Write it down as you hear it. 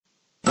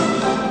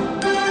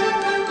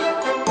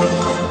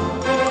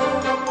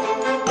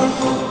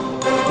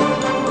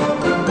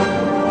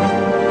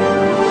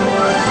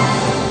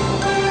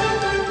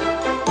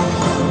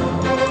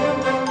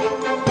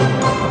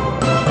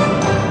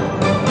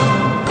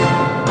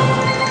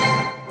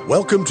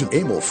Welcome to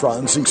Emil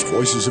Franzing's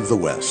Voices of the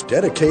West,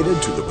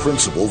 dedicated to the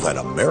principle that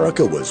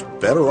America was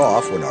better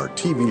off when our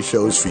TV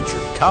shows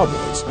featured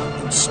cowboys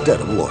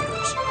instead of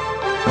lawyers.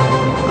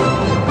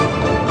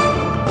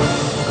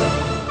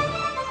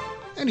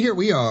 And here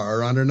we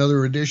are on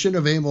another edition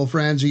of Emil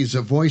Franzing's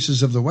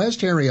Voices of the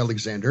West. Harry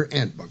Alexander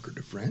and Bunker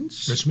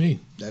DeFrance. That's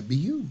me. That'd be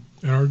you.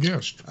 And our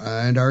guest.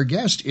 And our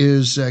guest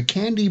is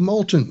Candy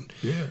Moulton.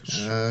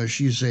 Yes.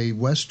 She's a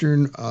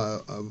Western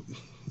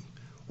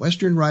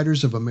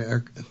Writers of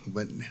America,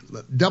 but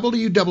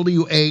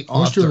WWA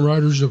author. Western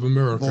Writers of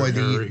America. Boy,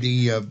 Harry.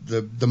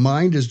 the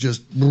mind is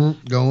just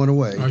going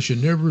away. I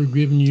should never have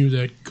given you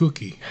that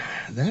cookie.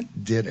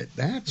 That did it.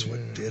 That's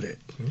what did it.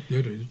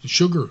 The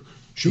sugar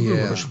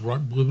rush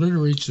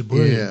obliterates the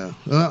brain. Yeah.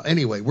 Well,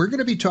 anyway, we're going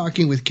to be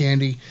talking with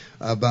Candy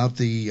about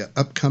the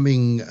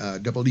upcoming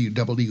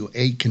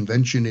WWA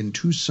convention in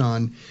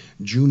Tucson,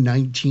 June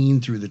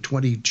 19 through the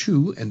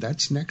 22, and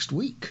that's next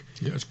week.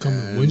 Yeah, it's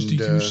coming Wednesday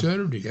through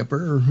Saturday.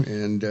 Yepper,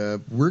 and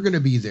we're going to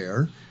be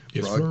there.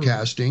 Yes,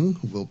 broadcasting.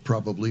 We'll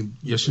probably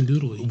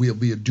we'll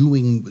be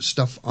doing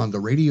stuff on the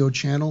radio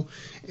channel,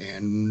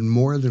 and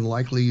more than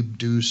likely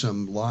do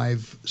some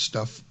live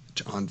stuff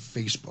on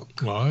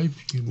Facebook. Live?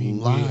 You mean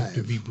live? We have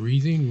to be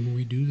breathing when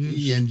we do this?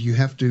 Yeah, and you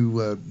have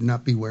to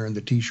not be wearing the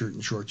T-shirt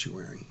and shorts you're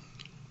wearing.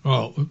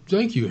 Oh,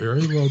 thank you,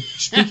 Harry. Well,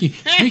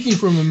 speaking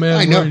from a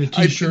man wearing a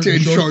T-shirt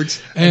and shorts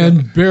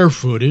and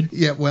barefooted.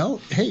 Yeah, well,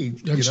 hey,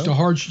 that's the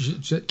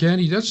hardships,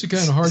 Candy. That's the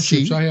kind of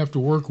hardships I have to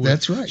work with.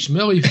 That's right.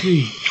 Smelly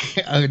feet.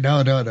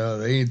 No,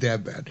 they ain't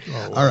that bad. Oh,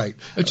 well, all right.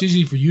 That's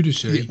easy for you to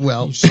say.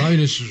 Well, your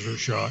sinuses are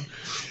shot.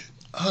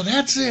 Oh,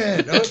 that's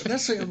it.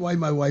 That's why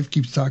my wife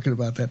keeps talking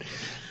about that.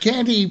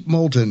 Candy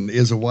Moulton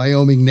is a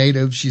Wyoming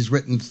native. She's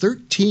written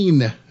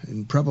 13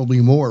 and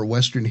probably more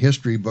Western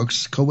history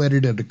books,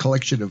 co-edited a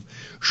collection of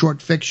short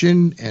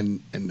fiction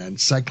and an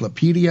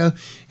encyclopedia,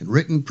 and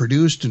written,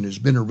 produced, and has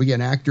been a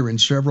reenactor in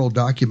several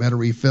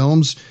documentary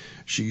films.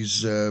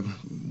 She's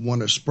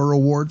won a Spur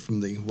Award from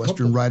the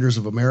Western Writers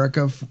of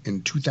America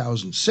in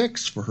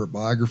 2006 for her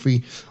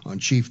biography on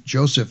Chief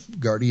Joseph,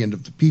 Guardian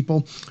of the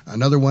People.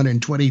 Another one in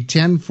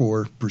 2010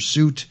 for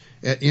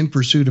In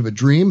Pursuit of a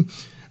Dream,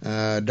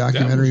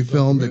 documentary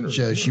film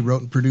that she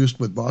wrote and produced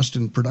with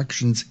Boston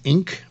Productions,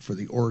 Inc. for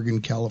the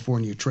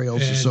Oregon-California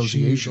Trails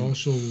Association.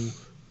 She's also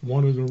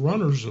one of the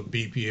runners of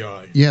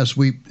BPI. Yes,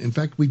 in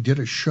fact, we did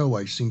a show,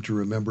 I seem to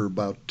remember,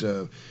 about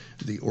the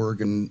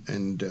Oregon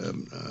and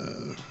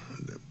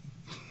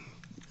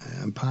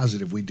I'm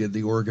positive we did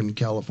the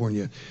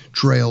Oregon-California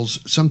Trails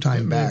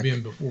sometime back. It may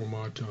have been before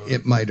my time.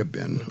 It might have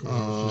been.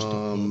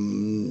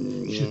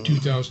 She's a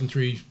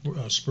 2003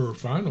 Spur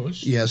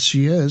finalist. Yes,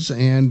 she is,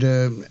 and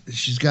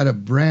she's got a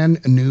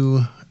brand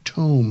new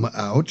tome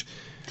out.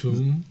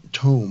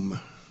 Tome.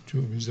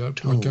 Is that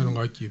kind of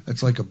like you?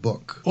 That's like a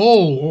book.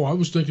 Oh! I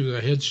was thinking of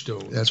a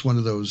headstone. That's one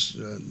of those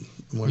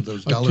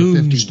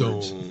 $1.50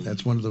 words.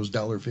 That's one of those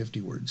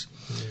 $1.50 words.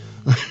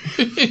 Yeah.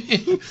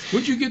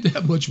 Where'd you get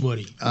that much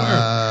money?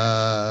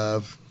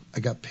 I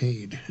got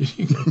paid.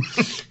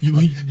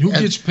 Who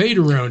gets paid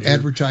around here?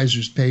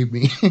 Advertisers paid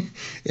me.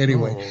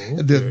 Anyway,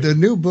 the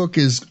new book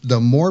is The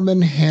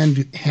Mormon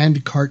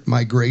Handcart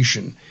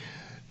Migration.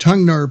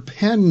 Tongue nor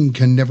pen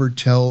can never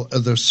tell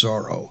the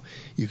sorrow.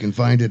 You can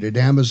find it at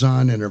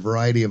Amazon and a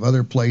variety of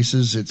other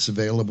places. It's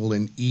available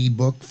in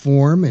ebook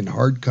form, in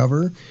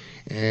hardcover.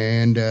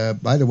 And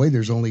by the way,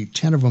 there's only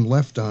 10 of them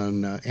left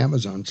on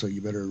Amazon, so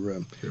you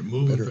better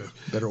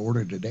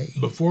order today.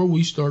 Before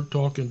we start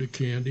talking to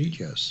Candy,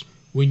 yes,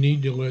 we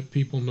need to let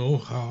people know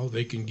how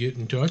they can get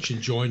in touch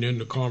and join in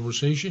the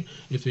conversation.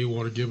 If they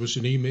want to give us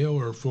an email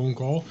or a phone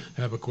call,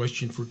 have a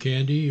question for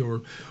Candy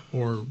or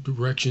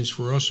directions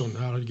for us on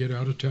how to get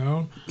out of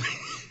town.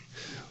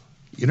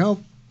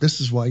 This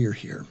is why you're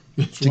here.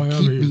 That's to why keep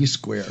I'm here. me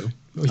square.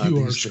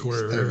 You are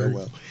square.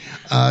 Well,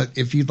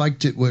 if you'd like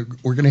to, we're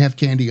going to have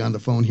Candy on the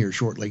phone here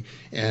shortly.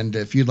 And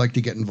if you'd like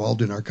to get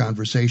involved in our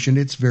conversation,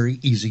 it's very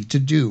easy to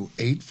do.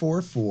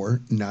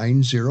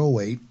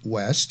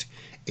 844-908-WEST,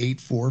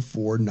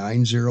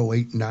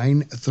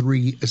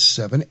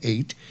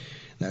 844-908-9378.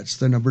 That's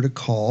the number to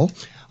call.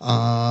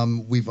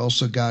 We've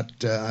also got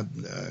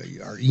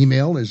our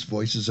email is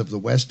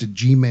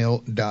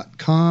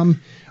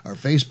voicesofthewest@gmail.com. Our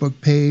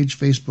Facebook page,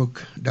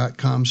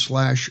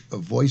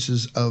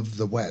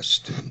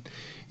 facebook.com/voicesofthewest. And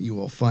you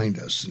will find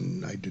us.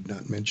 And I did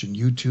not mention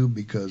YouTube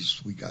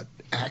because we got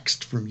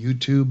axed from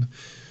YouTube.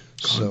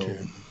 So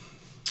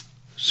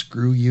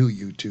screw you,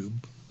 YouTube.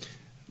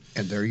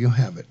 And there you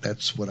have it.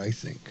 That's what I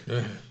think.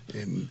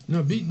 And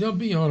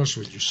be honest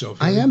with yourself.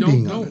 I am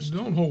being honest.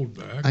 Don't hold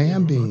back. I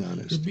am being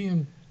honest.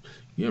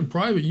 Yeah, in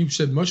private, you've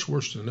said much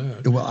worse than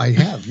that. Well, I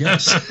have,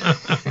 yes.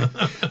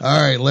 All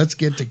right, let's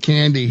get to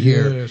Candy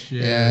here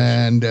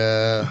and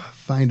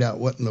find out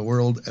what in the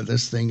world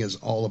this thing is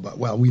all about.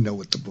 Well, we know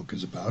what the book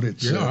is about.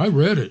 I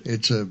read it.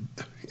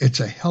 It's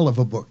a hell of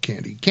a book,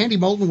 Candy. Candy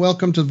Moulton,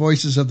 welcome to the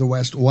Voices of the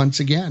West once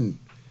again.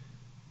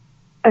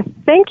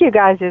 Thank you,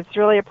 guys. It's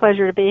really a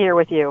pleasure to be here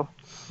with you.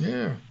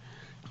 Yeah.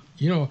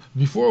 I'm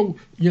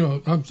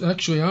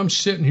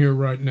sitting here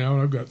right now,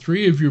 and I've got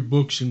 3 of your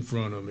books in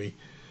front of me.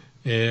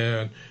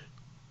 And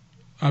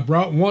I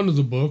brought one of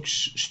the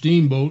books,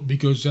 Steamboat,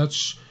 because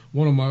that's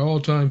one of my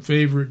all-time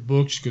favorite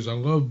books because I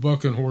love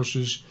bucking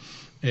horses.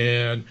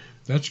 And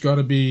that's got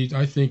to be,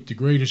 I think, the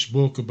greatest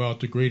book about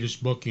the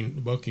greatest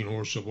bucking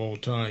horse of all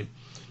time.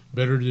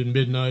 Better than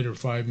Midnight or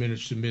 5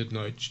 Minutes to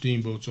Midnight.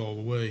 Steamboat's all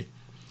the way.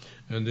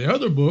 And the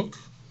other book,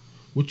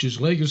 which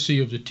is Legacy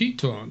of the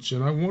Tetons,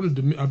 and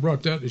I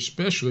brought that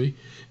especially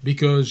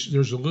because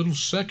there's a little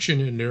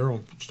section in there.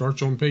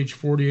 Starts on page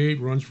 48,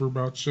 runs for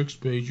about 6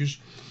 pages,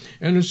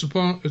 and it's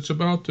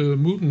about the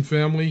Moulton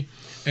family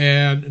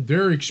and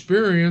their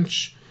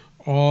experience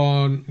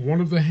on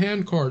one of the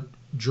handcart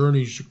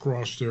journeys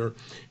across there,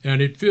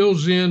 and it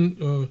fills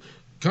in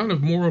kind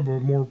of more of a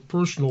more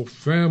personal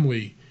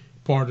family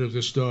part of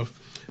the stuff.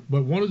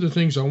 But one of the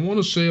things I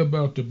want to say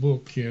about the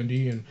book,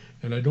 Candy, and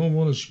I don't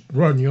want to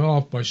run you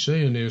off by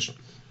saying this,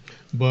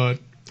 but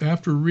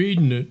after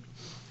reading it,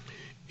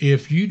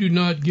 if you do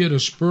not get a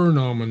Spur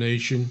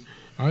nomination,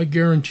 I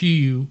guarantee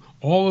you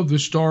all of the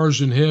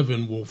stars in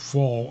heaven will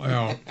fall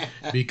out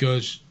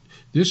because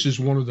this is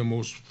one of the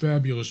most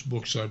fabulous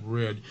books I've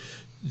read.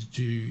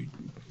 To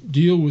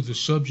deal with the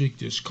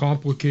subject that's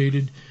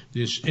complicated,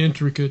 this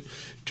intricate,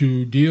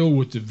 to deal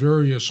with the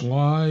various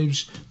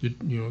lives,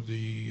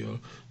 the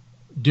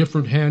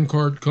different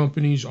handcart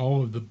companies,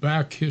 all of the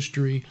back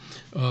history,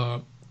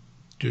 to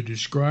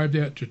describe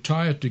that, to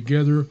tie it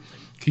together,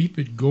 keep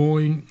it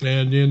going,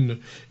 and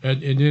then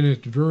at the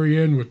very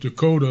end with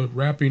Dakota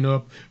wrapping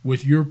up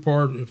with your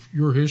part of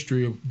your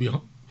history of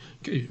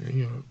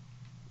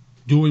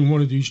doing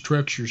one of these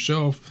treks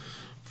yourself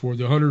for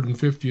the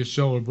 150th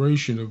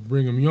celebration of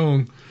Brigham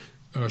Young,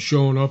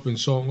 showing up in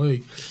Salt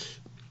Lake.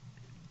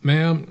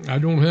 Ma'am, I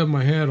don't have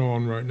my hat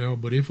on right now,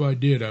 but if I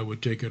did, I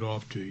would take it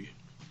off to you.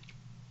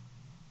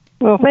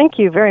 Well, thank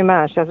you very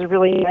much. That's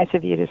really nice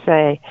of you to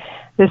say.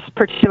 This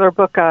particular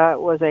book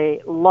was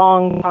a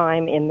long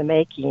time in the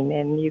making,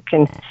 and you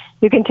can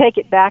take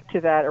it back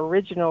to that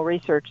original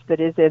research that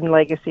is in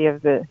Legacy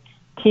of the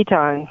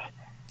Tetons.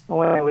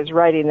 When I was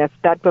writing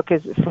that book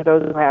is, for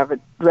those who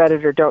haven't read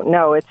it or don't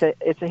know, it's a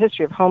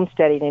history of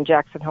homesteading in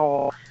Jackson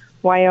Hole,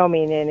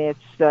 Wyoming, and it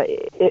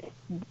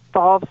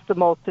involves the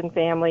Moulton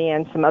family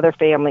and some other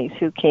families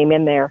who came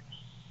in there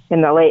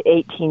in the late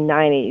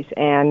 1890s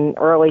and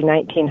early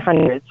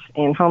 1900s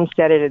and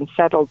homesteaded and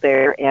settled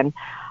there. And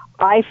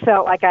I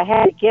felt like I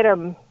had to get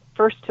them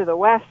first to the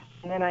west,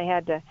 and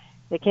then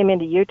they came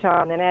into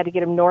Utah, and then I had to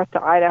get them north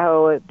to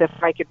Idaho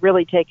before I could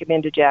really take them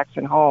into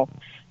Jackson Hole.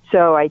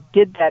 So I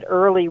did that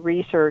early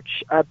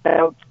research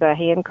about the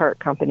handcart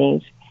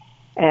companies,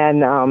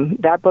 and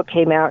that book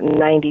came out in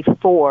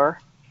 94.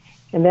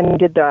 And then we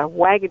did the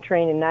wagon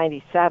train in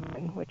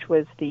 97, which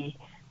was the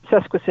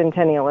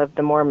sesquicentennial of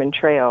the Mormon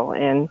Trail,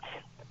 and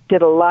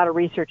did a lot of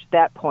research at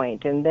that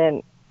point, and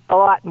then a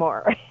lot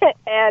more.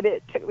 And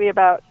it took me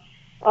about,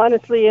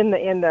 honestly, in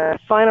the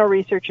final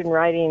research and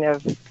writing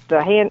of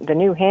the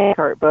new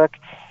handcart book,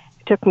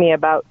 it took me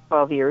about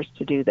 12 years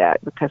to do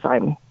that because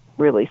I'm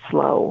really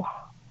slow.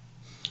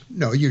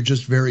 No, you're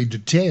just very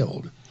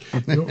detailed.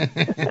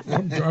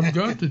 I've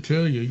got to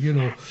tell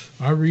you,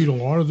 I read a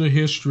lot of the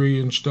history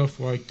and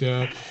stuff like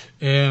that,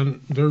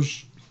 and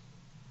there's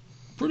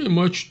pretty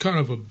much kind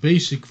of a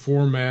basic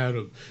format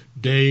of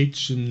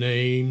dates and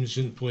names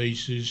and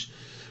places,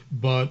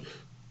 but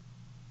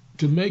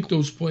to make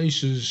those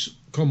places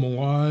come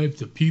alive,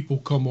 the people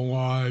come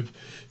alive,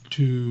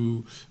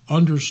 to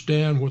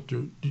understand what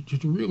they're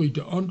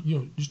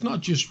it's not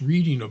just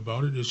reading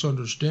about it, it's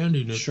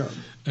understanding it. Sure.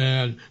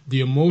 And the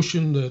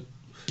emotion that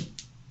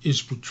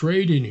is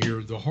portrayed in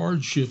here, the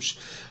hardships.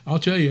 I'll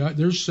tell you,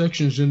 there's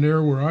sections in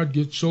there where I'd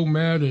get so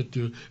mad at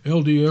the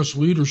LDS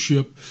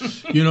leadership,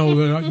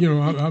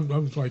 that I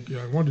was like,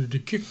 I wanted to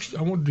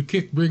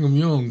kick Brigham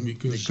Young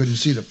because they couldn't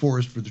see the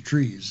forest for the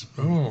trees.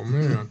 Oh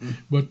man!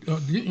 But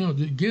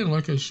again,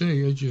 like I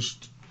say,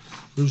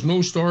 there's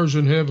no stars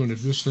in heaven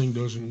if this thing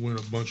doesn't win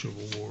a bunch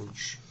of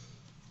awards.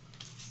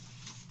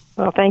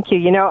 Well, thank you.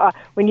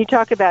 When you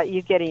talk about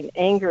you getting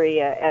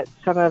angry at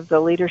some of the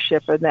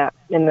leadership in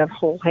the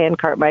whole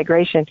handcart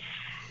migration,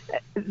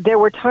 there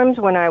were times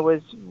when I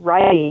was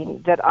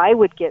writing that I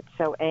would get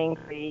so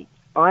angry,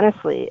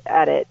 honestly,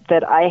 at it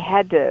that I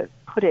had to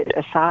put it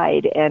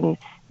aside and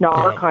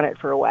not work on it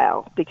for a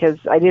while because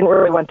I didn't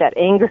really want that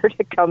anger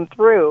to come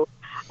through.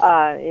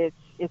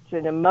 It's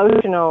an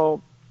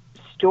emotional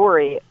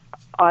story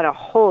on a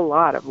whole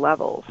lot of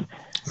levels,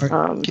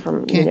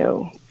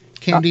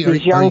 Candy,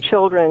 these young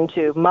children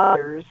to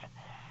mothers.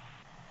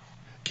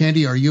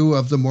 Candy, are you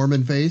of the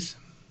Mormon faith?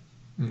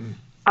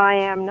 I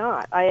am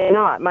not.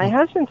 My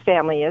husband's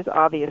family is,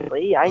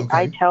 obviously.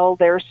 I tell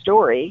their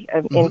story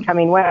in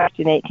coming west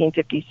in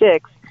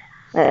 1856.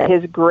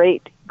 His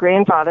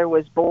great-grandfather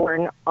was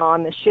born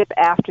on the ship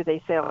after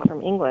they sailed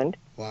from England.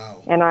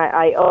 Wow. And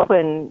I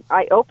open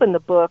the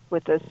book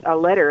with a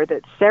letter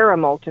that Sarah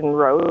Moulton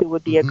wrote, who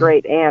would be a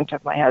great aunt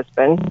of my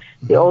husband,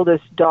 the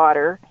oldest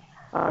daughter.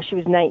 She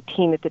was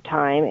 19 at the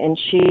time, and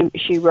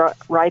she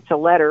writes a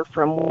letter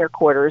from winter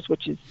quarters,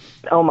 which is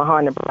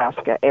Omaha,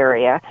 Nebraska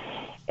area,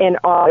 in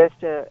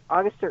August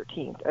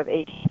 13th of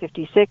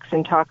 1856,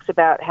 and talks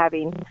about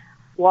having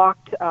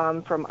walked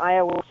from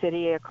Iowa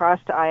City across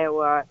to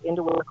Iowa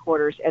into winter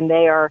quarters, and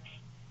they are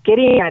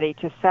getting ready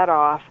to set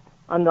off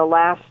on the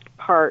last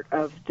part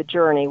of the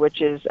journey,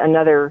 which is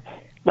another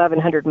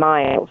 1,100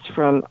 miles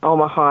from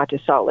Omaha to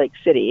Salt Lake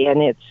City,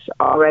 and it's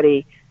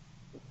already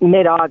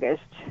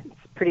mid-August.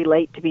 It's pretty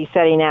late to be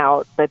setting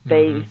out, but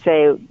they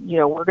say,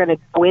 we're going to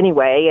go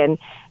anyway,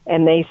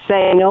 and they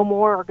say no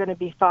more are going to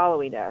be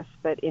following us.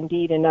 But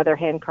indeed, another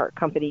handcart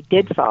company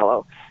did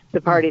follow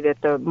the party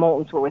that the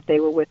Moultons were with. They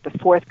were with the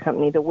fourth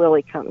company, the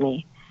Willie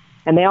Company,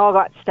 and they all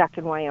got stuck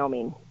in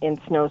Wyoming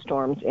in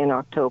snowstorms in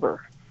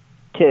October,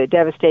 to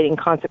devastating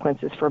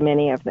consequences for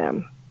many of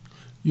them.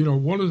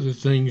 One of the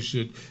things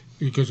that,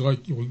 because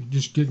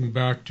just getting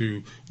back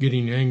to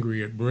getting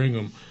angry at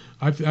Brigham,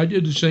 I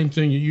did the same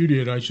thing that you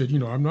did. I said,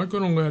 I'm not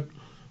going to let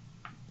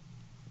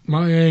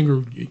my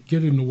anger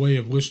get in the way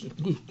of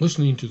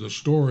listening to the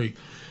story.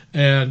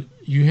 And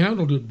you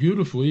handled it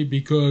beautifully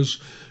because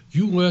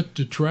you let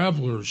the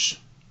travelers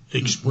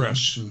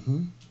express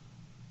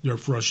their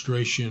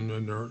frustration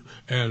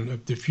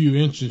and the few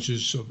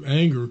instances of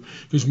anger,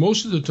 because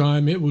most of the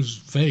time it was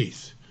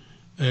faith.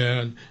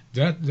 And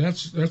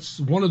that's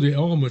one of the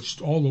elements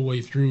all the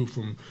way through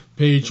from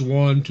page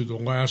 1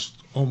 to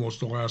almost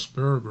the last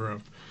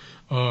paragraph,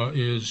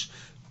 is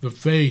the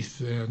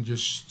faith and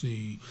just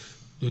the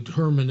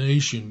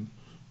determination.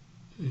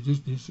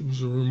 It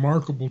was a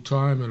remarkable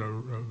time and a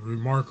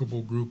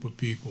remarkable group of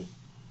people.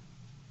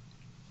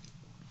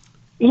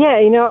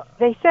 Yeah,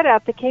 they set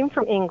out, they came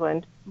from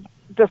England.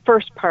 The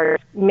first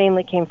part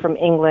mainly came from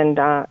England,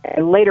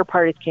 and later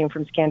parties came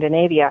from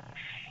Scandinavia.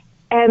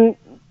 And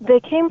they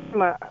came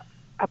from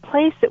a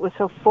place that was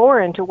so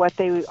foreign to what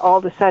they all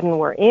of a sudden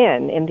were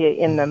in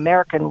the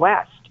American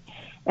West.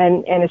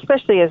 And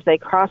especially as they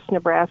crossed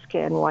Nebraska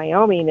and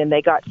Wyoming, and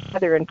they got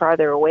farther and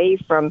farther away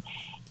from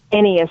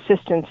any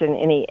assistance and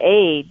any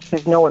aid,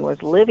 because no one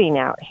was living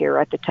out here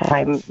at the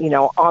time,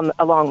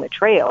 along the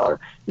trail, or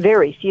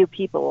very few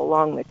people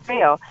along the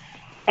trail.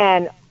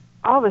 And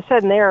all of a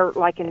sudden they're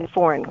like in a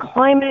foreign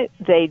climate.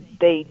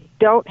 They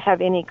don't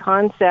have any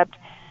concept.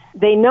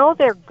 They know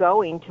they're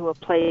going to a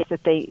place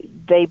that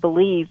they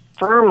believe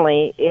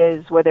firmly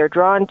is where they're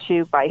drawn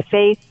to by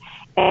faith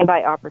and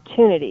by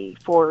opportunity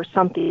for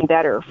something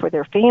better for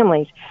their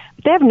families.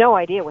 But they have no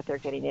idea what they're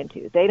getting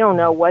into. They don't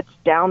know what's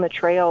down the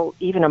trail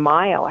even a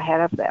mile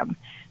ahead of them.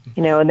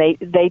 And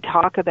they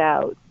talk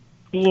about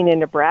being in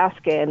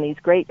Nebraska and these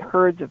great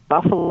herds of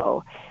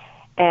buffalo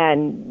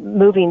and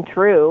moving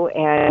through,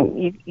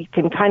 and you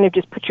can kind of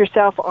just put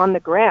yourself on the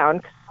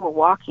ground, because we're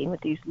walking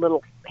with these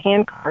little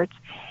hand carts,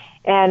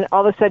 and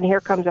all of a sudden here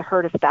comes a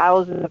herd of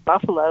thousands of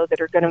buffalo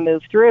that are going to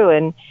move through,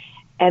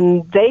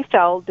 and they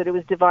felt that it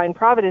was divine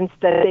providence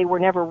that they were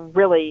never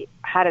really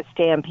had a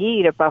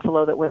stampede of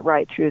buffalo that went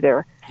right through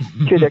their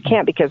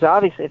camp, because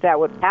obviously if that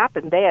would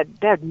happen, they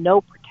had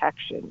no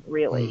protection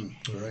really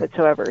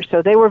whatsoever.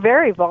 So they were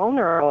very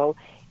vulnerable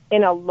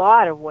in a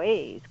lot of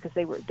ways, because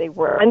they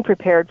were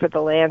unprepared for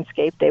the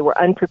landscape, they were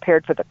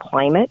unprepared for the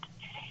climate,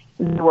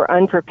 they were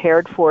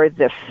unprepared for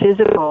the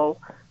physical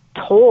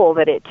toll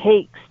that it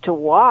takes to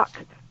walk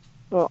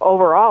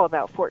overall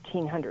about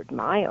 1,400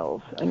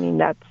 miles. I mean,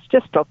 that's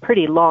just a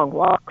pretty long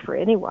walk for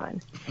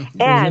anyone.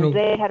 And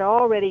they had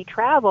already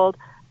traveled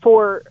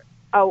for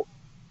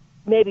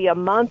maybe a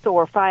month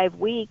or 5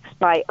 weeks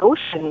by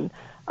ocean,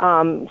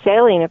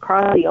 sailing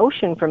across the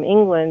ocean from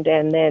England,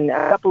 and then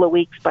a couple of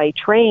weeks by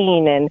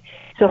train. And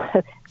so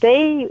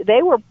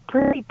they were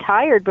pretty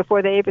tired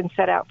before they even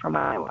set out from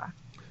Iowa.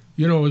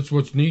 It's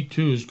what's neat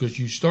too, is because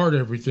you start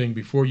everything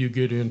before you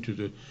get into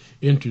the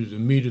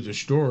meat of the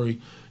story.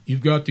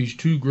 You've got these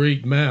two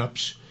great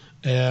maps,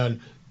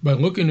 and by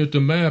looking at the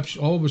maps,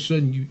 all of a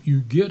sudden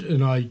you get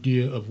an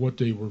idea of what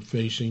they were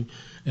facing.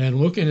 And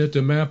looking at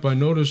the map, I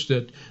noticed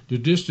that the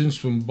distance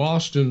from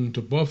Boston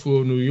to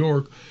Buffalo, New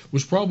York,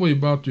 was probably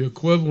about the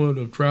equivalent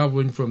of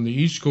traveling from the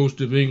east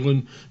coast of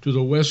England to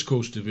the west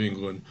coast of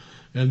England.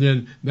 And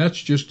then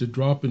that's just a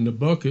drop in the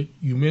bucket.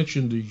 You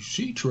mentioned the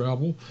sea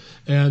travel,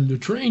 and the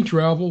train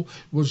travel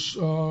was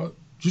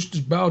just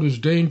about as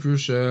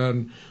dangerous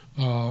and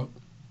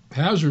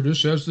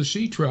hazardous as the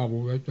sea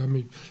travel. I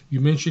mean, you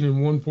mentioned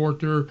in one port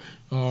there,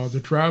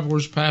 the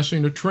travelers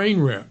passing a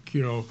train wreck.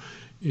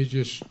 It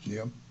just,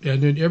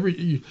 and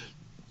then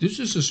this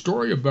is a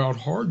story about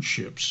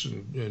hardships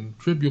and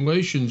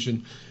tribulations,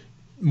 and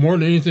more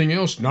than anything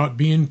else, not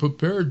being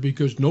prepared,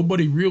 because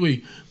nobody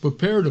really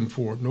prepared them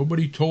for it.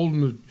 Nobody told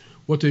them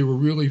what they were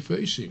really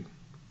facing.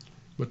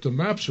 But the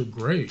maps are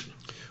great.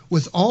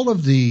 With all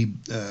of the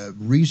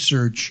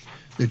research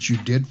that you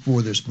did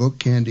for this book,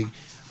 Candy,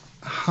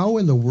 how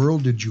in the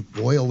world did you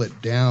boil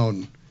it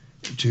down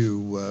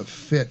to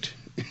fit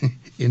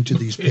into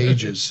these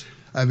pages?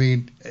 I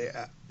mean,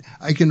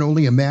 I can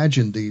only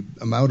imagine the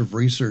amount of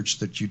research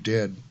that you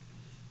did.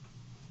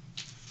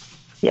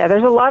 Yeah,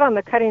 there's a lot on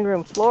the cutting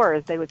room floor,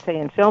 as they would say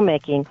in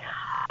filmmaking.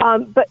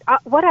 But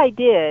what I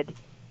did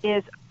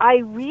is I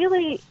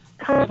really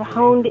kind of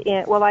honed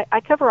in. Well,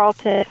 I cover all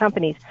 10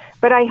 companies,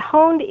 but I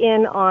honed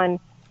in on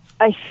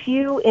a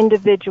few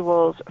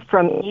individuals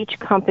from each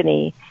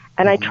company,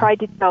 and I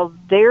tried to tell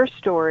their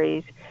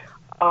stories.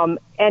 And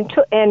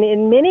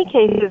in many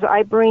cases,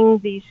 I bring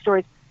these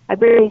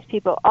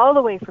people all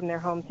the way from their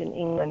homes in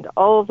England,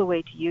 all the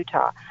way to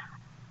Utah,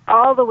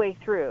 all the way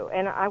through.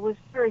 And I was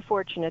very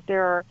fortunate.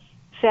 There are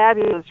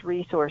fabulous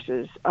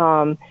resources.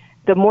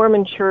 The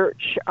Mormon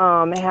Church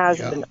has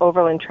an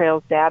Overland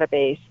Trails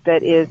database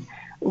that is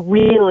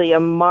really a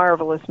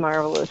marvelous,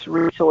 marvelous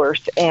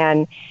resource.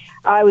 And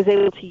I was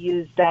able to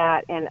use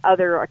that and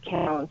other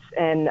accounts.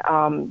 And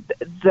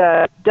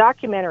the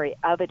documentary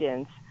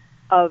evidence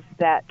of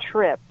that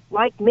trip,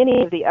 like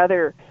many of the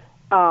other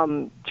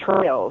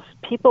trails,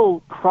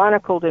 people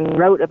chronicled and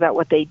wrote about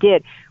what they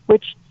did,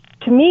 which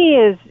to me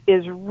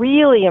is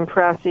really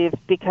impressive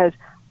because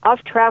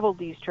I've traveled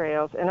these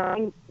trails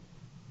and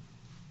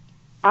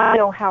I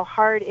know how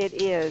hard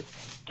it is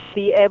to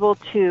be able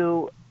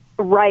to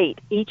write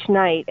each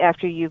night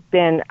after you've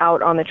been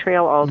out on the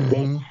trail all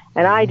day.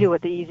 And I do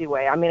it the easy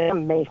way. I mean,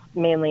 I'm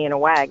mainly in a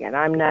wagon.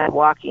 I'm not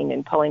walking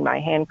and pulling my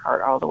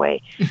handcart all the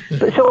way.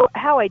 So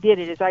how I did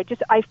it is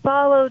I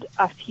followed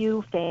a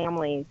few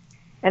families,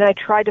 and I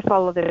tried to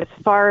follow them as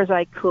far as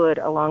I could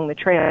along the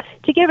trail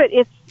to give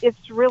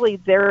it's really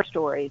their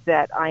story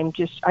that I'm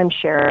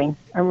sharing.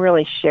 I'm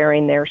really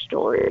sharing their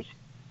stories.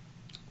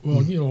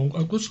 Well,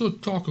 let's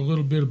talk a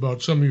little bit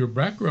about some of your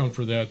background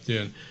for that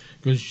then,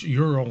 because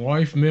you're a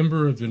life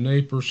member of the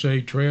Nez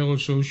Perce Trail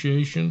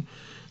Association,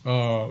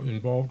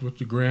 involved with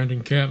the Grand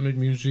Encampment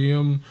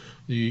Museum,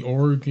 the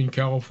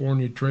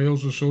Oregon-California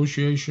Trails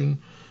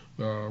Association,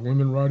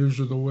 Women Riders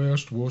of the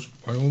West,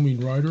 Wyoming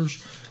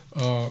Riders.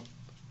 So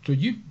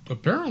you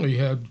apparently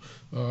had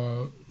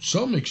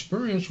some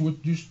experience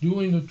with just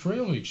doing the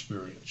trail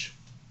experience.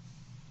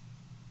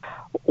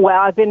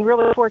 Well, I've been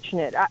really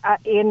fortunate.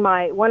 In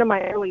one of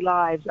my early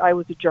lives, I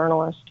was a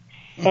journalist,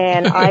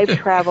 and I've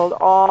traveled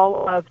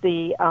all of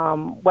the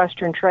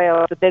Western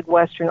trails, the big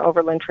Western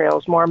overland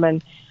trails,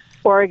 Mormon,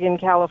 Oregon,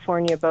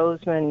 California,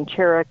 Bozeman,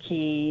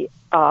 Cherokee,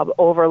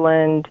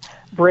 Overland,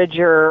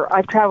 Bridger.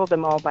 I've traveled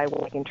them all by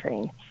wagon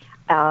train.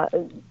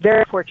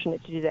 Very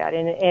fortunate to do that.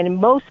 And in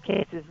most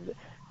cases,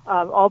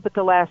 all but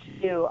the last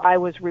few, I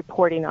was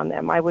reporting on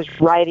them. I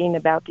was writing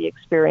about the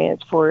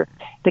experience for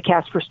the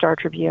Casper Star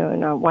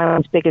Tribune,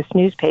 Wyoming's biggest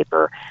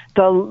newspaper.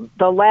 The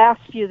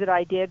last few that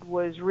I did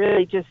was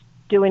really just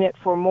doing it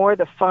for more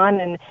the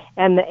fun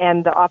and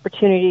the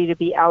opportunity to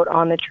be out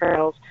on the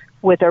trails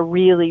with a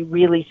really,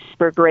 really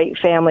super great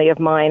family of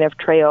mine of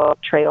trail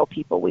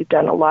people. We've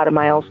done a lot of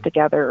miles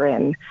together,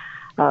 and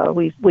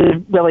we've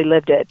really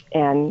lived it.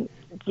 And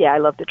yeah, I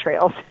love the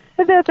trails.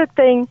 That's the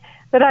thing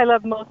that I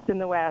love most in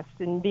the West,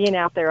 and being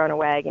out there on a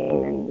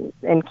wagon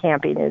and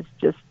camping is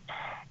just,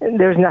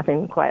 there's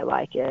nothing quite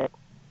like it.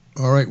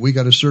 All right, we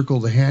got to circle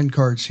the hand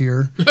carts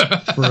here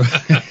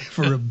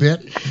for a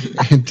bit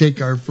and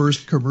take our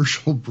first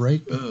commercial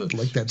break.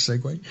 Like that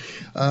segue.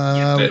 Get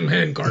them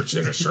hand carts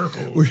in a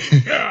circle. We're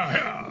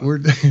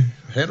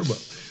head them up.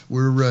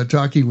 We're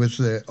talking with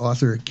the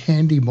author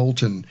Candy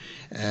Moulton,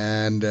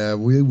 and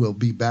we will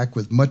be back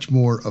with much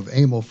more of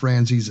Emil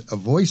Franzi's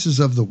Voices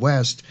of the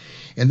West,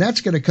 and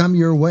that's going to come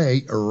your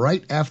way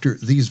right after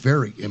these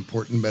very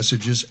important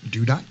messages.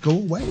 Do not go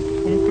away.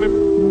 Clip,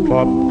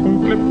 clop,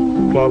 clip,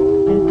 clop,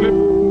 clip,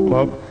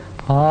 clop.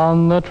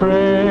 On the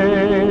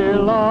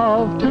trail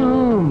of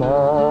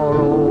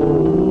tomorrow,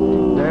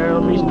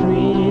 there'll be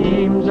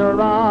streams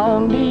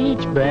around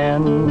each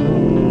bend.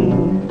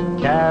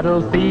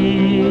 Cattle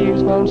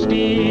thieves won't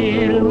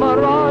steal,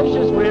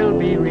 mirages will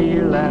be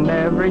real, and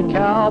every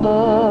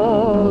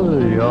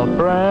cowboy your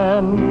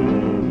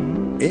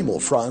friend.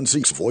 Emil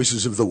Franzi's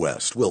Voices of the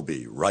West will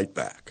be right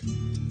back.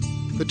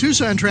 The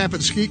Tucson Trap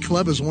and Skeet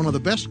Club is one of the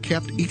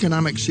best-kept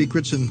economic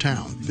secrets in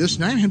town. This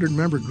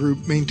 900-member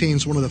group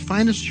maintains one of the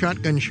finest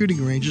shotgun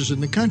shooting ranges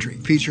in the country,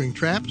 featuring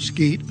trap,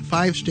 skeet,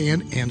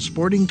 five-stand, and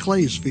sporting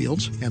clays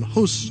fields, and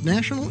hosts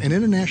national and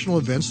international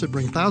events that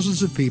bring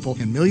thousands of people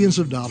and millions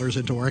of dollars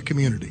into our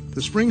community.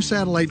 The Spring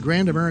Satellite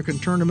Grand American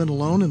Tournament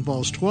alone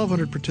involves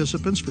 1,200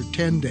 participants for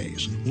 10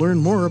 days. Learn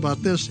more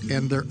about this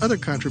and their other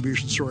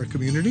contributions to our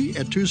community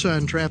at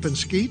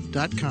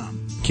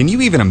TucsonTrapAndSkeet.com. Can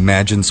you even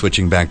imagine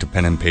switching back to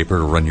pen and paper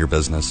to run your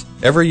business.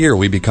 Every year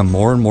we become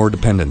more and more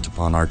dependent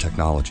upon our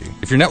technology.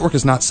 If your network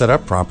is not set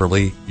up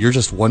properly, you're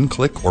just one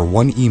click or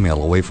one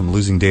email away from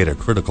losing data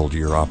critical to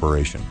your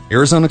operation.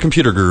 Arizona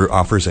Computer Guru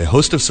offers a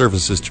host of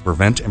services to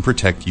prevent and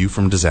protect you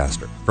from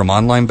disaster. From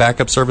online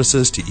backup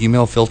services to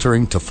email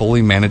filtering to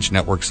fully managed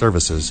network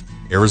services,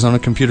 Arizona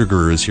Computer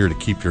Guru is here to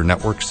keep your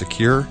network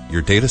secure,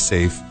 your data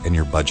safe, and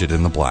your budget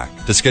in the black.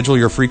 To schedule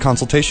your free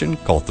consultation,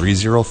 call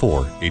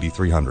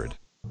 304-8300.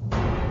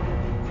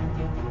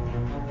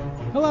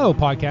 Hello,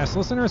 podcast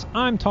listeners.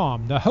 I'm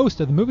Tom, the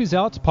host of the Movie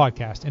Zealots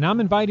podcast, and I'm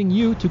inviting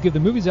you to give the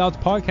Movie Zealots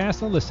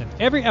podcast a listen.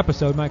 Every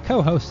episode, my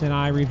co-hosts and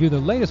I review the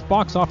latest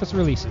box office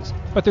releases.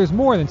 But there's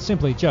more than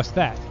simply just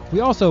that.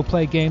 We also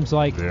play games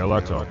like the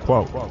Alexa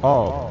quote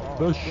of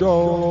the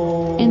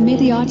show, and may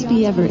the odds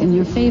be ever in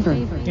your favor,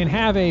 and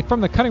have a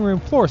From the Cutting Room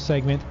Floor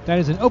segment that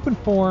is an open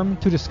forum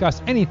to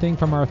discuss anything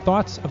from our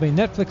thoughts of a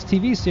Netflix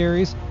TV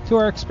series to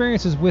our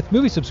experiences with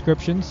movie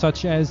subscriptions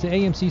such as the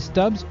AMC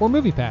Stubs or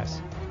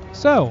MoviePass.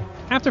 So,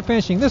 after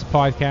finishing this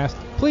podcast,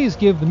 please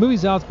give the Movie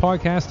Zealots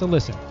podcast a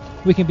listen.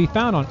 We can be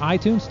found on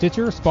iTunes,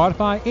 Stitcher,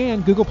 Spotify,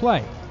 and Google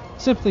Play.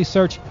 Simply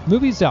search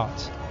Movie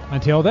Zealots.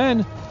 Until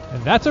then,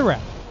 that's a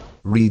wrap.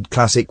 Read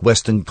classic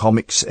Western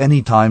comics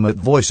anytime at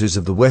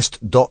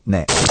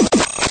voicesofthewest.net.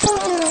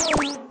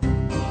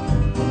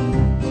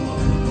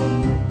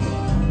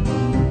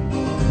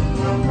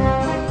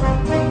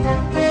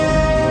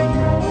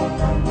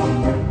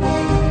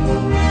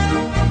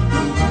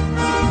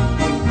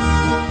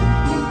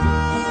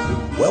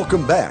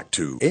 Welcome back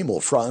to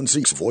Emil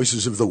Franzi's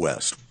Voices of the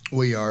West.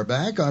 We are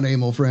back on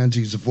Emil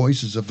Franzi's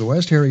Voices of the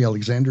West. Harry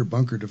Alexander,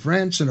 Bunker de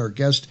France, and our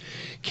guest,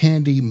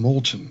 Candy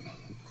Moulton.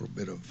 A little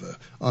bit of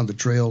On the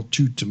Trail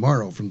to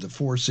Tomorrow from the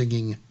Four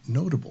Singing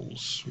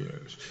Notables.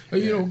 Yes.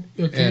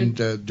 And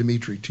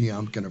Dmitri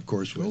Tiomkin, of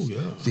course, with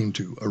theme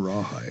to A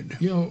Rawhide.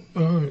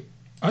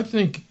 I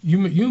think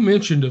you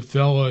mentioned a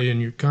fella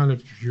in your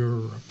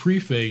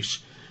preface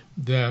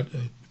that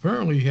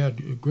apparently had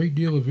a great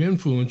deal of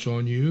influence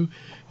on you,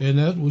 and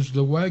that was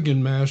the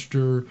wagon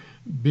master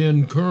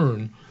Ben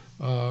Kern.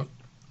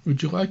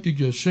 Would you like to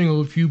just sing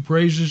a few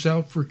praises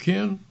out for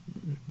Ken?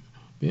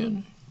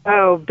 Ben?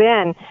 Oh,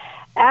 Ben.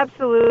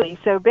 Absolutely.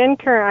 So Ben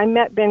Kern, I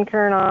met Ben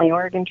Kern on the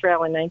Oregon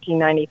Trail in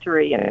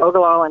 1993 in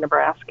Ogallala,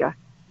 Nebraska.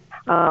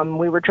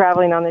 We were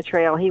traveling on the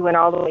trail. He went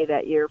all the way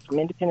that year from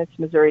Independence,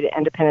 Missouri to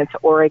Independence,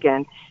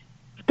 Oregon.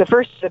 The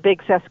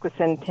big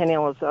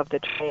sesquicentennials of the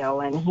trail,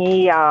 and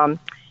he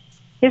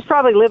was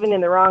probably living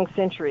in the wrong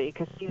century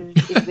because he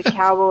was a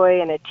cowboy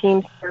and a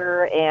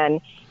teamster,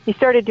 and he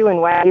started doing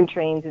wagon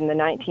trains in the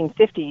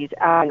 1950s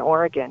out in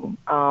Oregon.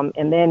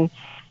 And then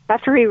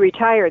after he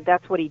retired,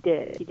 that's what he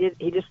did.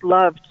 He just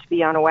loved to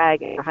be on a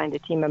wagon behind a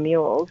team of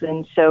mules.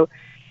 And so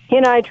he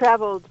and I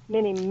traveled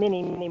many,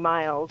 many, many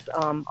miles.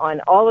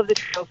 On all of the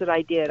trails that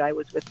I did, I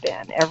was with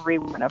Ben, every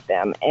one of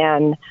them.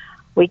 And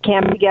we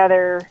camped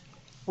together.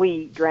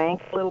 We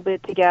drank a little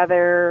bit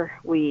together.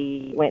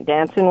 We went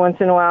dancing once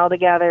in a while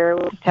together.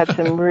 We just had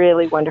some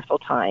really wonderful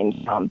times.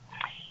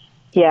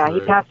 He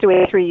passed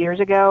away 3 years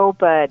ago,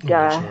 but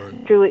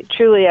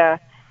truly an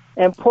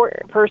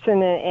important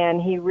person, and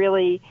he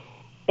really,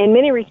 in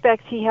many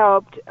respects, he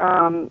helped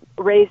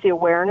raise the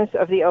awareness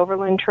of the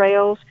overland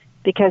trails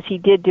because he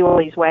did do all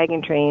these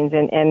wagon trains,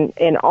 and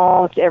in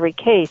almost every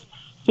case,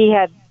 he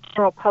had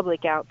general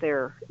public out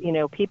there,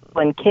 people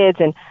and kids.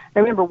 And I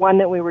remember one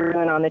that we were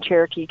doing on the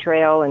Cherokee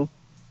Trail, and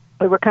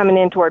we were coming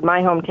in toward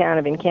my hometown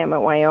of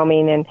Encampment,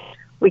 Wyoming, and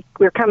we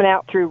were coming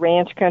out through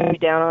ranch country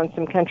down on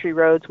some country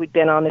roads. We'd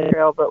been on the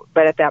trail,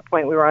 but at that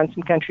point we were on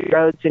some country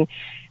roads, and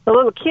the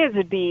little kids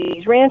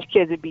these ranch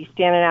kids would be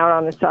standing out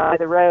on the side of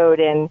the road,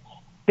 and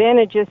Ben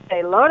would just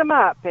say, load them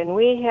up. And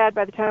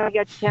by the time we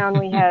got to town,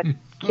 we had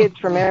kids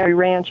from every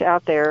ranch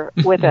out there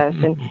with us.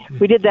 And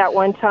we did that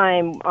one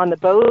time on the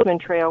Bozeman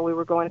Trail. We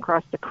were going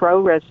across the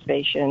Crow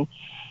Reservation,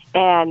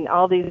 and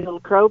all these little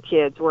Crow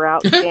kids were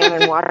out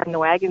standing watching the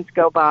wagons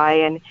go by.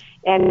 And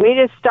we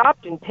just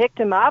stopped and picked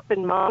them up,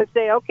 and Mom would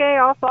say, okay,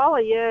 I'll follow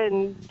you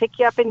and pick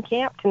you up in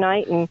camp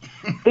tonight. And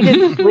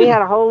we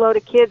had a whole load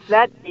of kids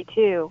that day,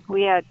 too.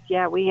 We had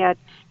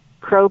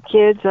Crow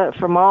kids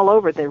from all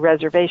over the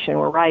reservation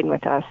were riding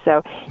with us.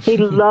 So he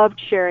loved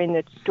sharing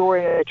the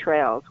story of the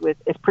trails,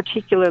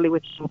 particularly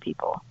with young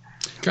people.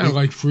 Kind of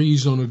like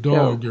freeze on a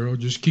dog,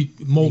 just keep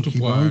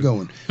multiplying. Keep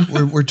on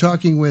going. We're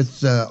talking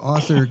with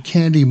author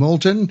Candy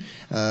Moulton.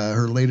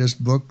 Her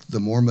latest book, The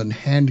Mormon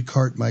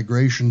Handcart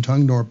Migration,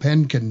 Tongue nor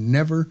pen can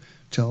never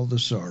tell the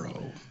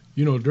sorrow.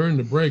 During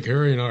the break,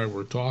 Harry and I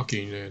were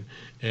talking,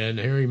 and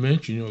Harry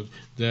mentioned,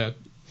 that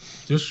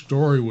this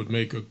story would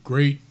make a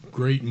great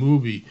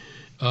movie.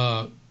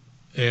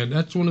 And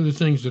that's one of the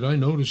things that I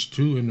noticed,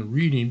 too, in the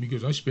reading,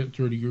 because I spent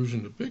 30 years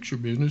in the picture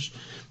business,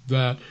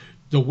 that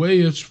the way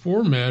it's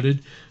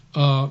formatted,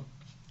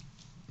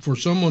 for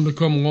someone to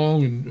come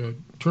along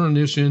and turn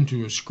this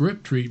into a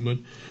script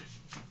treatment,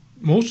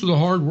 most of the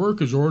hard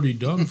work is already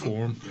done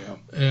for them.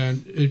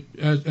 And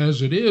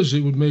as it is,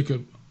 it would make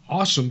an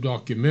awesome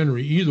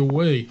documentary. Either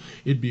way,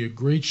 it'd be a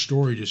great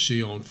story to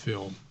see on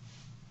film.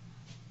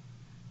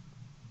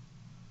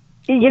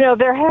 You know,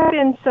 there have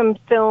been some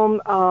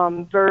film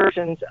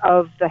versions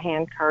of the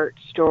handcart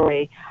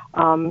story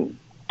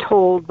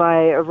told by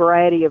a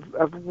variety of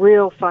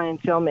real fine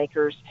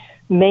filmmakers,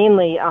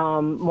 mainly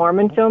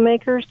Mormon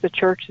filmmakers. The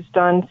church has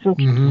done some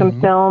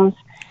films.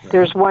 Right.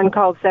 There's one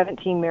called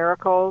 17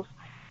 Miracles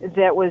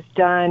that was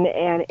done,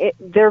 and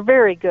they're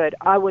very good.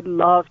 I would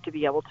love to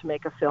be able to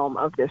make a film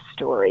of this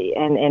story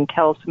and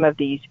tell some of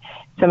these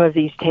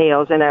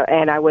tales, and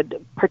I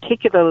would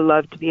particularly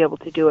love to be able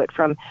to do it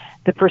from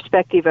the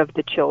perspective of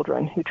the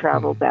children who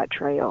traveled that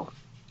trail.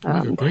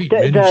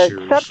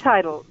 The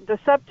subtitle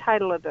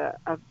of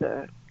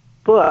the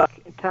book,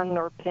 Tongue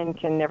Nor Pen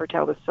Can Never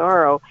Tell the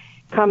Sorrow,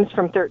 comes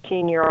from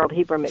 13-year-old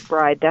Heber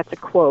McBride. That's a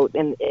quote,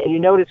 and you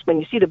notice when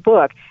you see the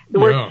book, the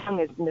word tongue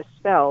is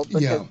misspelled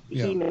because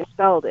he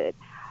misspelled it.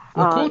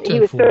 He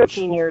was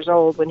 13 years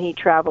old when he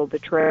traveled the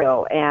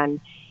trail,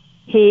 and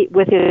he,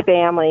 with his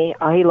family,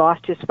 he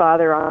lost his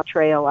father on the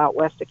trail out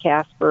west of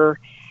Casper.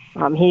 He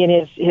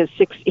and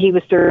he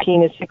was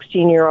 13, his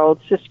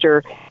 16-year-old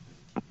sister,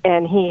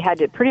 and he had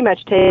to pretty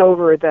much take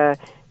over the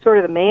sort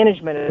of the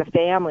management of the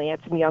family. He had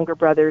some younger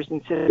brothers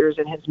and sisters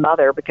and his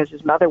mother, because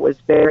his mother was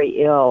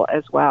very ill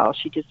as well.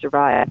 She did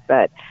survive,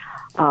 but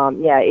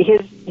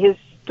his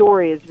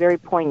story is very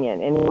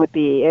poignant, and it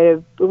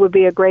would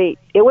be a great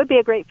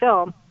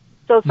film.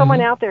 So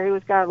someone out there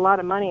who's got a lot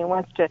of money and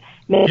wants to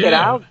make it,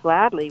 I'll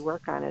gladly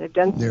work on it. I've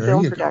done some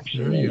film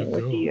production.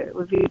 It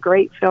would be a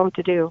great film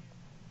to do.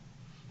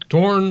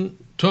 Tongue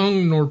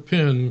nor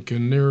pen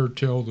can ne'er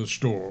tell the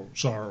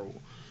sorrow.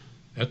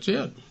 That's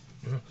it.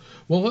 Yeah.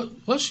 Well,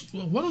 why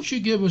don't you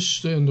give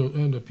us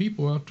and the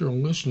people out there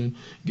listening,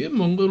 give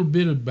them a little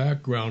bit of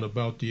background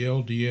about the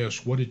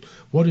LDS,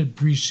 what had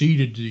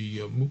preceded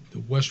the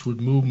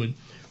westward movement,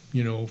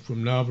 you know,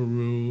 from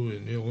Navarro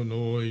and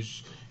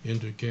Illinois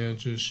into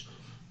Kansas,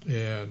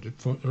 and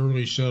the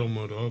early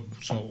settlement of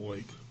Salt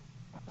Lake.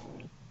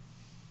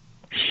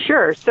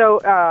 Sure.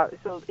 So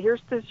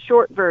here's the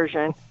short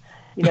version,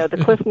 you know, the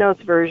Cliff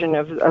Notes version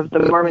of the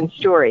Mormon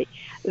story.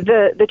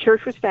 The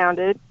church was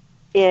founded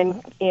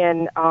in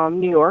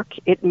New York.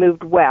 It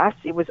moved west.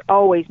 It was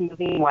always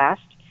moving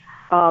west.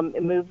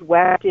 It moved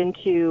west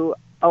into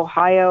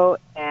Ohio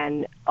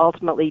and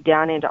ultimately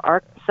down into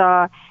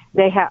Arkansas.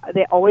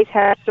 They always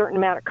had a certain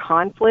amount of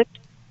conflict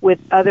with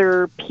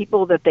other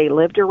people that they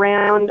lived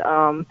around,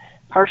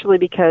 partially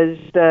because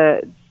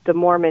the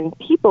Mormon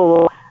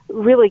people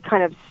really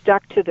kind of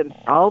stuck to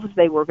themselves.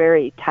 They were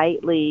very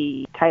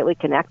tightly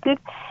connected.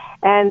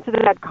 And so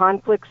they had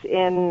conflicts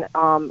in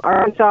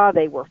Arkansas.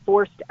 They were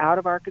forced out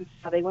of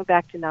Arkansas. They went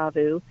back to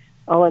Nauvoo,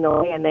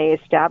 Illinois, and they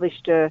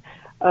established a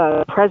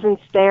presence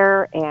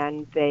there,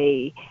 and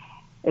they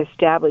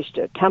established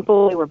a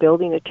temple. They were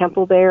building a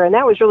temple there, and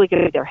that was really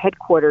going to be their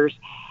headquarters.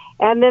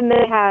 And then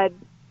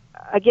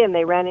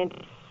they ran into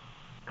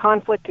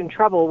conflict and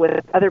trouble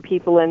with other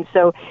people, and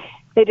so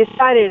they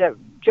decided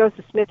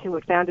Joseph Smith, who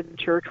had founded the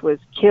church, was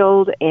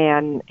killed,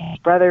 and he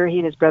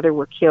and his brother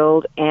were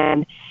killed,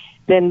 and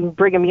then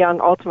Brigham Young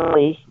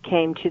ultimately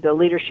came to the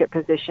leadership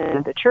position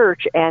of the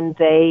church, and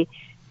they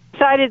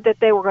decided that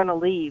they were going to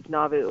leave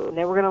Nauvoo, and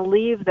they were going to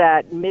leave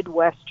that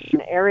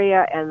Midwestern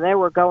area, and they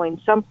were going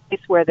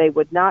someplace where they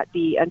would not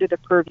be under the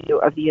purview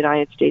of the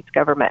United States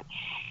government.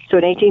 So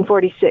in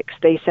 1846,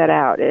 they set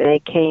out, and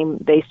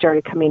they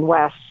started coming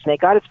west, and they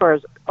got as far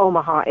as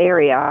Omaha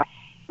area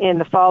in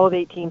the fall of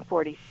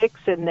 1846,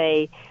 and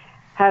they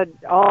had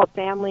all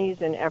families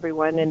and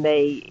everyone, and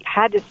they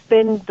had to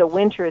spend the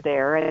winter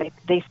there, and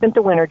they spent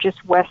the winter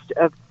just west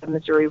of the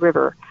Missouri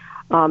River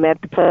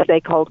at the place they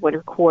called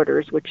Winter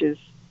Quarters, which is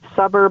a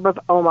suburb of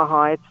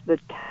Omaha. It's the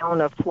town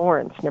of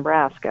Florence,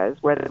 Nebraska,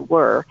 is where they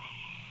were.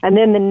 And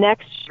then the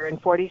next year, in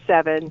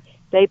 47,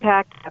 they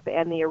packed up,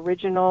 and the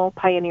original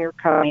pioneer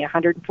company,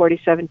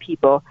 147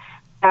 people,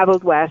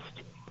 traveled west,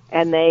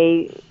 and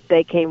they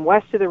came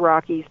west of the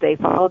Rockies. They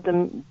followed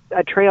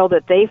a trail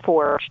that they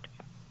forged,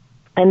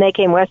 and they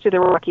came west of the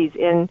Rockies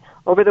in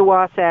over the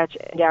Wasatch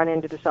and down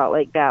into the Salt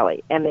Lake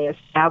Valley, and they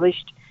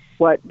established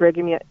what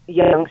Brigham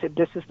Young said,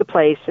 this is the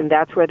place, and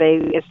that's where they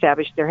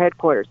established their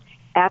headquarters.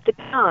 At the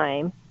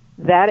time,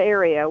 that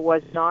area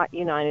was not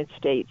United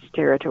States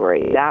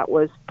territory. That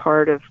was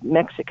part of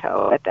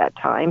Mexico at that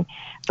time,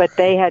 but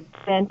they had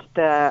sent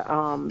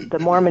the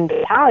Mormon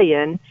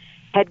battalion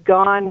had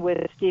gone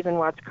with Stephen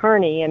Watts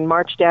Kearny and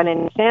marched down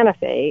in Santa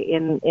Fe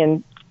in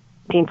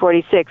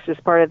 1846 as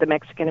part of the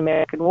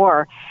Mexican-American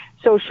War.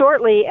 So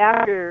shortly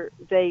after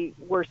they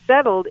were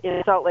settled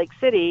in Salt Lake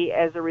City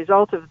as a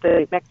result of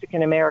the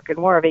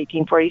Mexican-American War of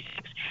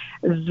 1846,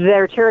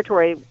 their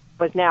territory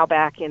was now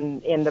back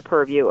in the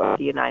purview of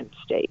the United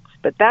States.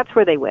 But that's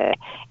where they went.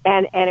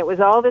 And it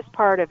was all this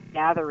part of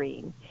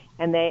gathering.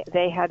 And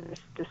they had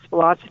this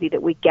philosophy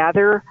that we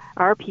gather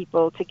our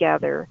people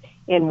together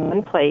in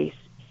one place,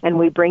 and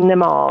we bring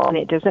them all. And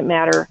it doesn't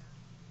matter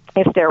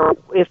if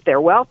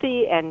they're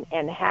wealthy and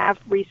have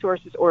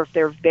resources, or if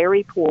they're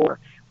very poor,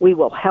 we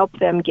will help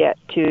them get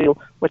to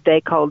what they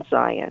called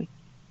Zion.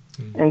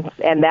 Mm-hmm.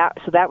 And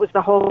that was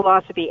the whole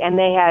philosophy. And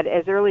they had,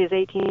 as early as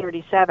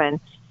 1837,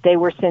 they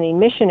were sending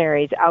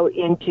missionaries out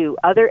into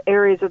other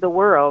areas of the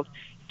world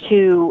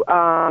to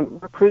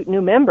recruit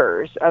new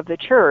members of the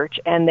church,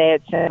 and they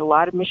had sent a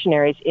lot of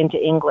missionaries into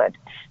England.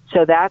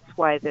 So that's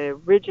why the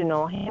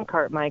original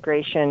handcart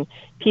migration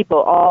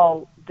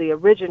people, the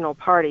original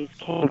parties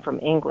came from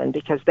England,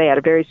 because they had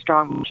a very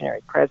strong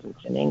missionary presence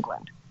in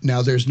England.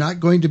 Now, there's not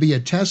going to be a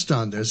test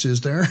on this,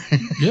 is there?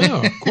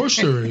 Yeah, of course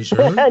there is.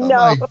 Right? Oh,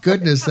 my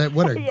goodness,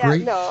 what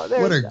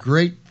a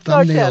great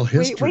thumbnail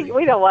history.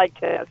 We don't like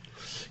tests.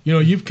 You know,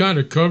 you've kind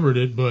of covered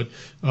it, but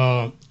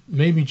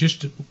maybe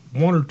just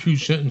one or two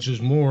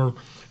sentences more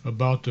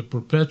about the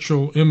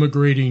Perpetual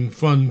Immigrating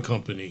Fund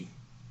Company.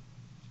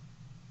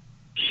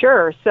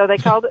 Sure. So they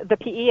called it the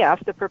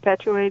PEF, the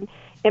Perpetual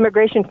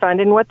Immigration Fund,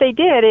 and what they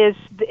did is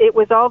it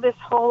was all this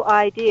whole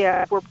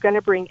idea of we're going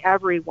to bring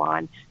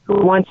everyone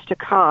who wants to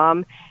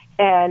come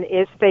and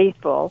is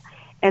faithful.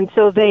 And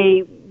so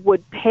they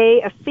would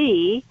pay a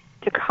fee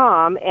to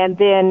come, and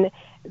then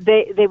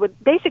they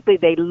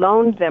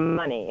loaned them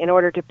money in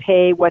order to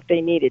pay what they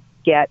needed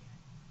to get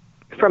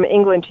from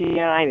England to the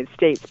United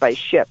States by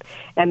ship,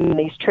 and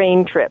these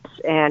train trips.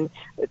 And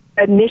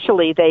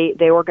initially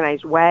they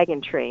organized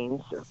wagon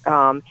trains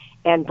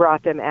and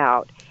brought them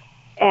out.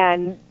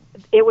 And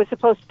it was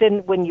supposed to, then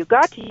when you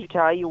got to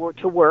Utah, you were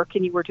to work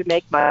and you were to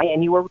make money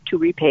and you were to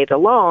repay the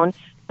loan,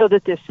 so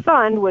that this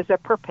fund was a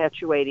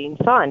perpetuating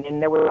fund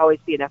and there would always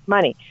be enough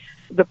money.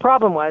 The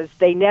problem was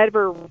they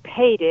never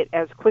paid it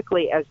as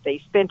quickly as they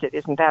spent it.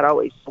 Isn't that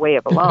always the way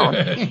of a loan?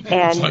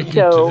 And like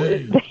so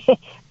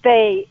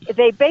they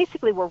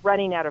basically were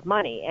running out of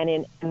money. And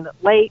in the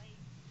late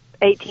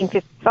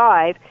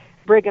 1855,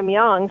 Brigham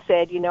Young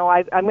said,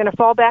 I'm going to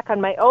fall back on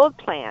my old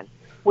plan,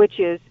 which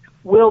is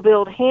we'll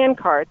build hand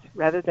carts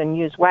rather than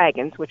use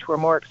wagons, which were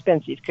more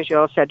expensive because you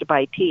also had to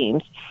buy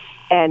teams.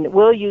 And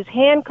we'll use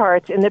hand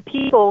carts, and the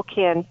people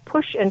can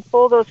push and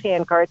pull those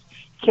hand carts,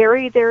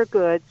 carry their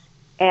goods,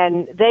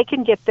 and they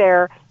can get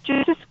there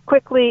just as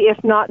quickly,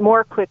 if not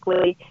more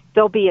quickly.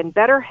 They'll be in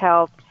better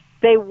health.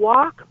 They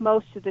walk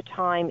most of the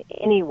time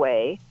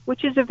anyway,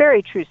 which is a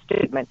very true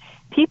statement.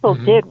 People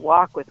did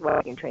walk with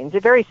wagon trains. They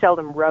very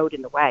seldom rode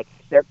in the wagons.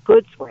 Their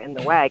goods were in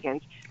the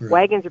wagons. Right.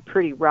 Wagons are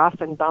pretty rough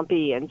and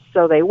bumpy, and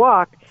so they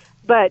walked.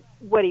 But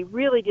what he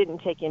really didn't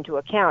take into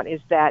account is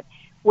that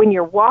when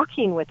you're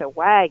walking with a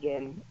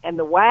wagon and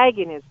the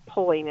wagon is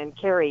pulling and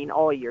carrying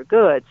all your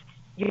goods,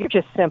 you're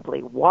just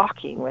simply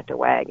walking with the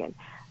wagon.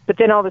 But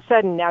then all of a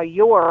sudden now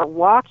you're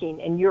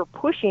walking and you're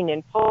pushing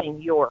and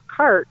pulling your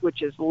cart,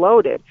 which is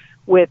loaded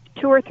with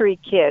 2 or 3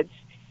 kids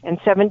and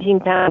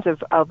 17 pounds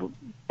of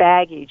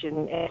baggage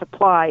and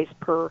supplies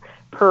per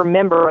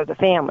member of the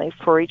family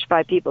for each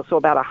 5 people. So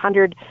about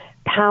 100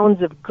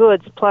 pounds of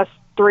goods plus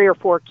 3 or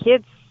 4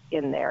 kids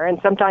in there, and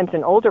sometimes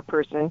an older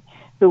person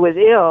who was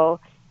ill.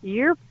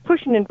 You're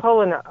pushing and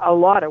pulling a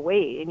lot of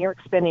weight, and you're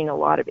expending a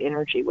lot of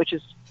energy, which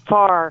is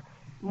far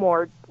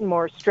more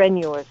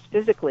strenuous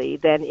physically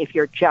than if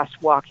you're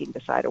just walking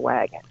beside a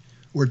wagon.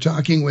 We're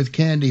talking with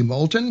Candy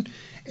Moulton,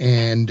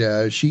 and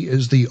she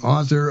is the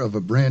author of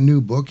a brand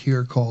new book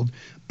here called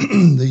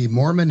The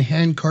Mormon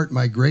Handcart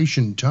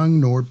Migration, Tongue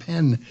Nor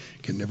Pen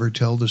Can Never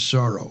Tell the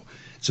Sorrow.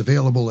 It's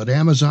available at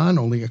Amazon.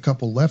 Only a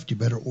couple left. You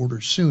better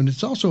order soon.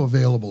 It's also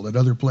available at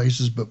other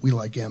places, but we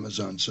like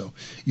Amazon, so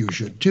you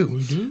should too.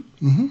 We do?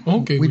 Mm-hmm.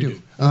 Okay, we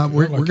do.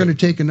 We're going to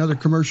take another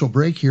commercial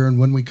break here, and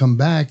when we come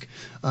back,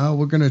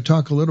 we're going to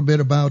talk a little bit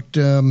about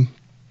the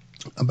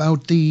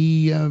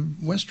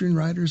Western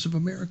Riders of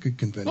America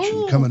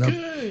convention coming up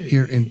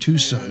here in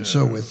Tucson. Yeah.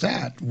 So with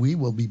that, we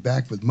will be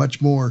back with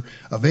much more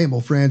of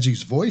Emil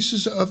Franzi's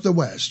Voices of the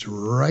West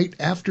right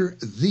after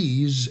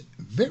these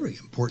very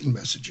important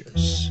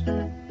messages.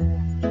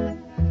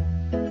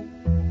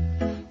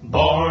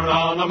 Born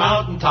on a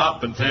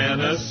mountaintop in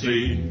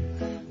Tennessee,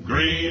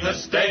 green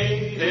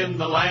estate in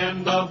the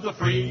land of the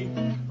free,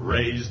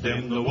 raised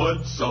in the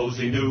woods so's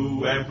he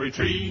knew every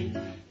tree,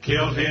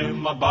 killed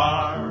him a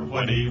bar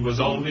when he was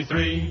only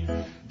 3.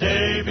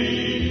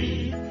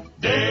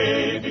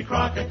 Davy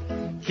Crockett,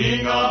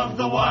 king of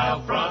the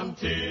wild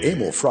frontier.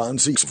 Emil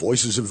Franzi's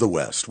Voices of the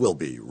West will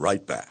be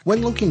right back.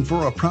 When looking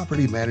for a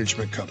property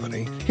management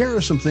company, here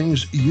are some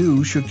things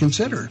you should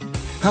consider.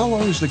 How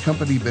long has the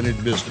company been in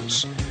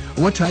business?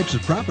 What types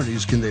of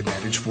properties can they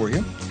manage for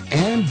you?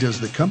 And does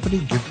the company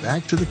give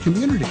back to the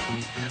community?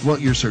 Well,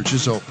 your search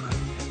is over.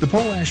 The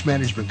Polash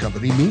Management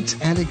Company meets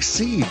and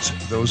exceeds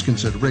those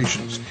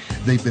considerations.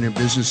 They've been in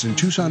business in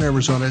Tucson,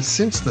 Arizona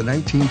since the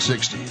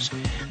 1960s.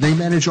 They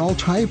manage all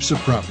types of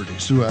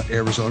properties throughout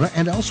Arizona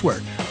and elsewhere,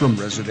 from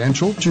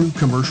residential to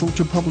commercial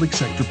to public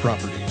sector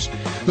properties.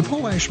 The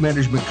Polash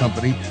Management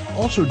Company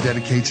also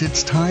dedicates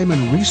its time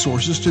and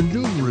resources to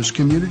numerous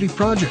community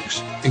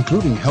projects,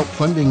 including help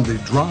funding the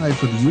drive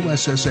for the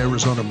USS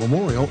Arizona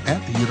Memorial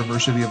at the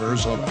University of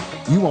Arizona.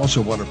 You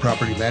also want a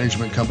property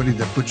management company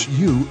that puts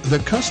you, the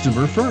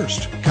customer, first.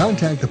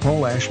 Contact the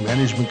Polash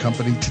Management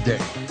Company today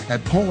at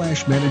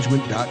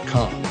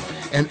polashmanagement.com.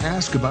 and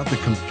ask about the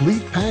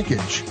complete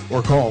package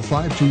or call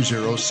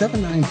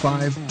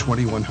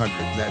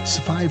 520-795-2100. That's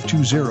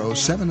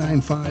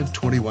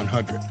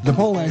 520-795-2100. The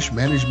Polash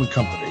Management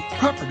Company.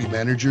 Property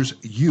managers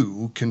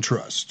you can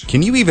trust.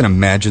 Can you even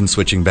imagine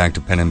switching back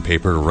to pen and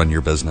paper to run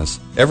your business?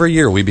 Every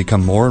year we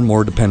become more and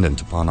more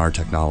dependent upon our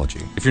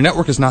technology. If your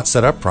network is not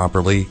set up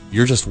properly,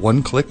 you're just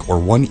one click or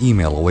one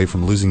email away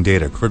from losing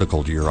data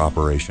critical to your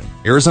operation.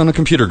 Arizona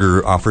Computer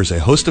Guru offers a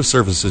host of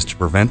services to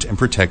prevent and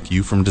protect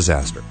you from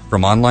disaster.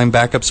 From online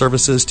backup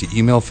services to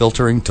email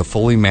filtering to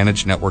fully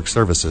managed network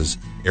services,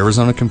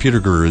 Arizona Computer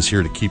Guru is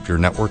here to keep your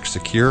network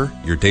secure,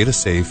 your data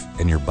safe,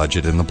 and your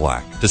budget in the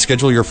black. To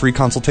schedule your free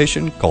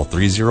consultation, call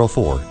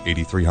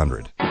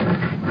 304-8300.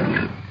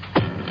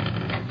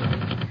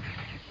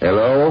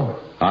 Hello,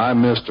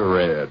 I'm Mr.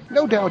 Red.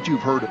 No doubt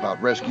you've heard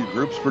about rescue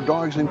groups for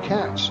dogs and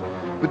cats.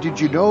 But did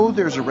you know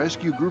there's a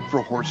rescue group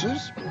for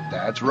horses?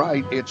 That's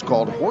right, it's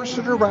called Horse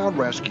It Around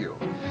Rescue.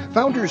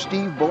 Founders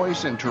Steve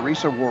Boyce and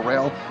Teresa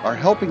Worrell are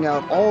helping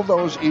out all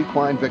those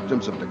equine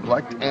victims of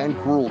neglect and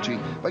cruelty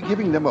by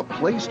giving them a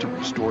place to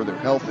restore their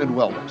health and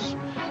wellness.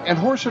 And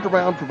Horse It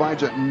Around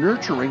provides a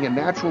nurturing and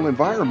natural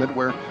environment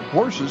where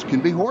horses can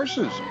be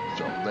horses,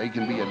 so they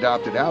can be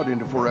adopted out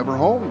into forever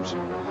homes.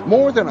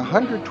 More than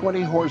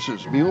 120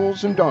 horses,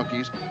 mules, and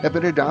donkeys have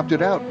been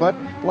adopted out, but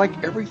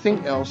like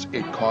everything else,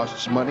 it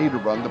costs money to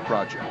run the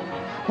project.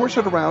 Horse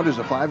It Around is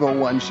a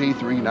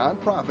 501c3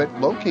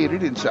 nonprofit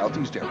located in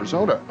southeast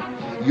Arizona.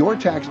 Your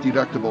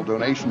tax-deductible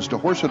donations to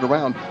Horse It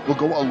Around will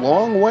go a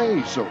long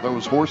way so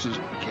those horses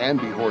can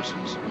be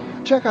horses.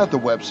 Check out the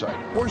website,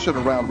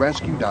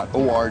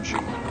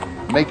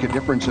 horseitaroundrescue.org. Make a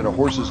difference in a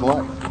horse's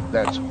life.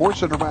 That's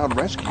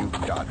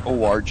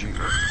horseitaroundrescue.org.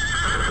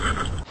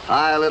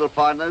 Hi, little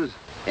partners.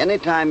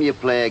 Anytime you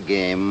play a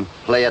game,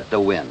 play it to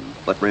win.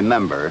 But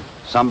remember,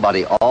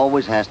 somebody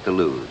always has to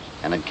lose.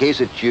 And in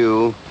case it's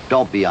you,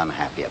 don't be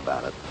unhappy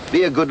about it.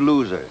 Be a good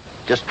loser.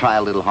 Just try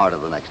a little harder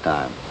the next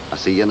time. I'll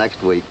see you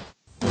next week.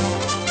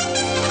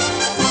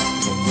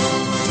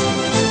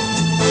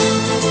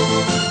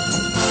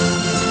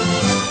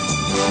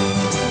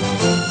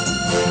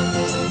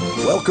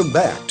 Welcome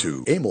back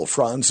to Emil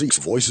Franzi's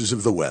Voices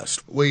of the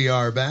West. We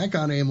are back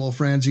on Emil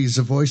Franzi's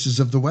Voices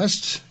of the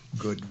West.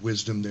 Good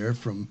wisdom there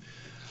from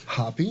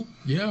Hoppy.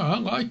 Yeah, I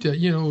like that.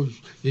 You know,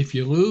 if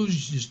you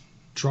lose, just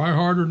try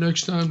harder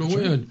next time to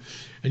win.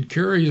 And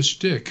carry a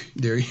stick.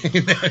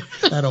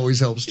 That always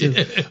helps, too.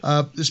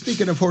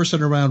 Speaking of Horse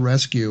It Around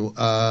Rescue,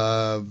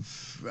 on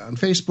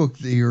Facebook,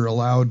 you're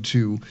allowed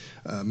to,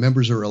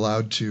 members are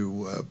allowed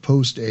to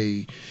post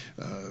a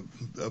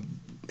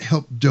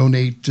help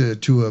donate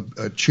to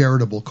a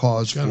charitable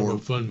cause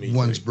kind for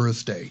one's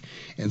birthday.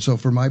 And so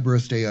for my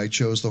birthday, I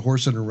chose the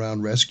Horse It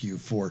Around Rescue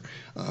for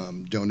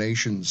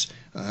donations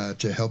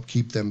to help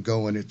keep them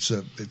going. It's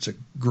a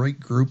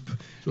great group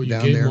so you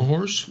down gave there. Him a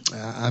horse?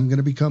 I'm going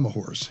to become a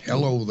horse.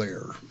 Hello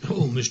there.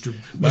 Oh, Mr.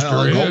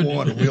 Well, Ed. go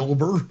on,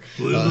 Wilbur.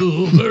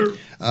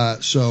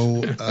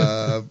 So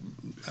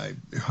I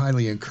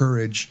highly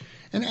encourage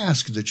and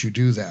ask that you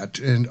do that.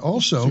 And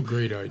also, it's a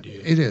great idea.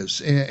 It is.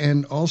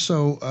 And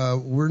also,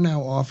 we're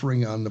now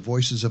offering on the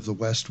Voices of the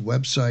West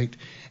website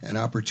an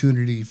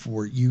opportunity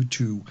for you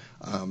to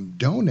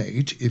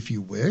donate if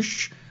you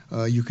wish.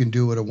 You can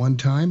do it at one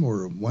time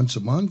or once a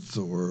month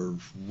or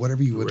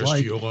whatever you would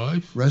like.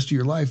 Rest of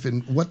your life.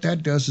 And what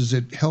that does is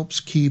it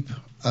helps keep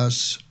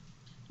us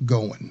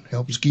going.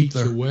 Helps keep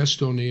the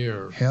West on the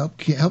air.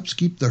 Helps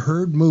keep the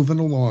herd moving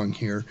along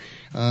here.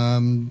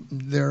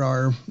 There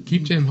are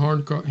keep them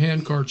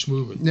hand carts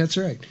moving. That's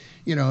right.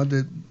 You know,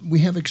 we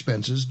have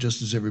expenses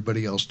just as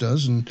everybody else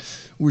does, and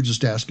we're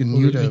just asking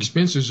you to.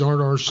 Expenses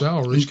aren't our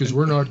salaries because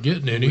we're not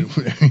getting any.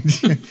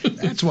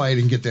 That's why I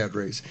didn't get that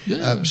raise.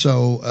 Yeah.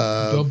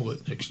 Double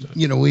it next time.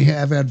 You know, we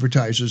have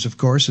advertisers, of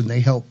course, and they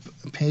help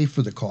pay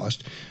for the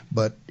cost,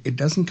 but it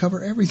doesn't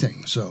cover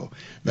everything. So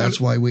that's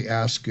why we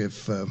ask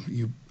if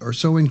you are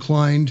so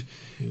inclined,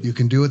 you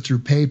can do it through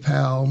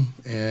PayPal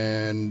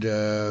and.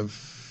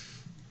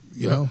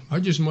 You know. I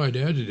just might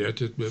add to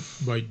that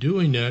by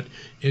doing that,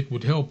 it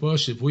would help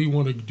us if we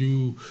want to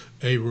do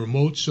a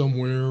remote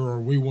somewhere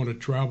or we want to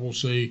travel,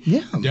 say,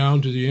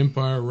 down to the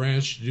Empire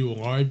Ranch to do a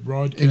live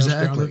broadcast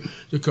down there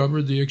to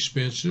cover the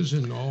expenses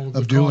and all of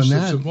the costs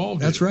that's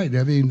involved. That's right.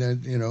 I mean,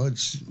 you know,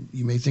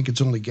 you may think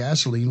it's only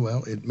gasoline.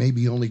 Well, it may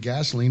be only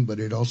gasoline, but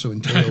it also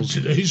entails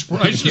today's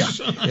prices.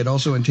 It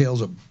also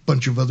entails a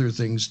bunch of other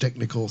things,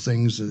 technical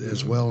things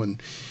as well,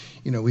 and.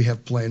 You know, we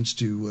have plans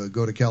to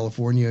go to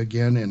California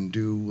again and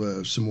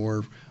do some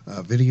more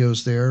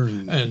videos there.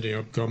 And the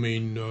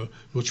upcoming,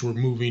 which we're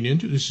moving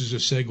into, this is a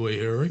segue,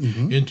 Harry,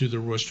 into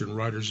the Western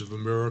Writers of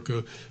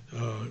America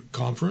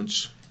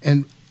conference.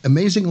 And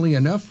amazingly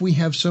enough, we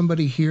have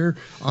somebody here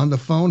on the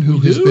phone who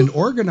has been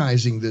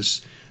organizing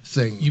this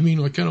thing. You mean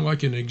kind of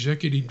like an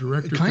executive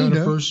director kind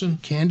of person?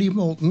 Candy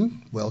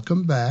Moulton,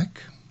 welcome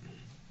back.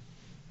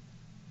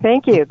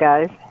 Thank you,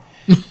 guys.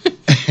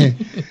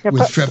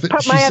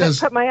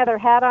 Put my other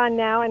hat on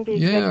now and be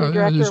executive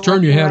director. Just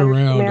turn your head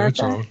around. That's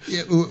all.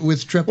 Yeah,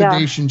 with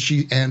trepidation,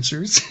 she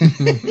answers.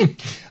 Okay.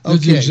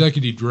 The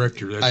executive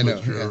director. That's I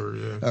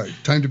know. All right,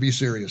 time to be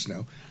serious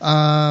now.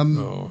 I'll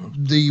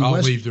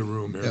leave the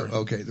room.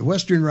 Okay, the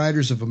Western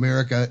Writers of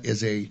America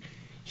is a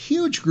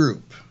huge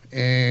group,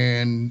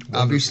 and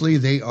obviously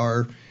they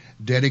are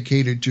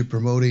dedicated to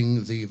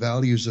promoting the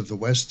values of the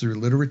West through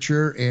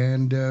literature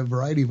and a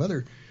variety of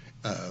other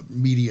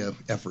media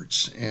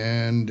efforts.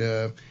 And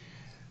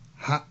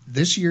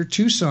this year,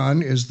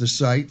 Tucson is the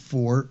site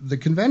for the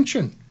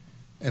convention,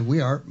 and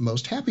we are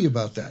most happy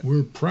about that.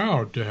 We're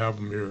proud to have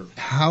them here.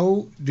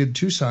 How did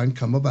Tucson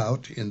come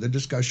about in the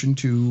discussion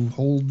to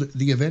hold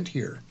the event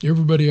here?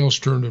 Everybody else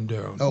turned them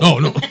down. Oh,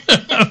 no.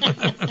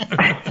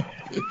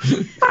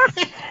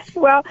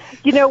 Well,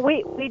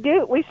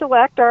 we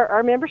select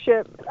our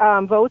membership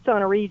votes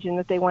on a region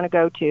that they want to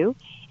go to,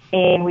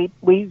 and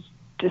we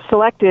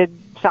selected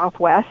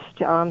Southwest,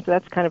 so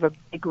that's kind of a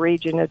big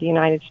region of the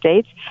United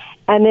States,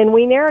 and then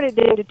we narrowed it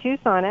down to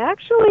Tucson,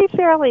 actually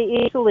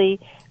fairly easily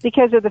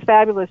because of the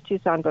fabulous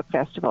Tucson Book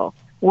Festival.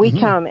 We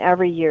come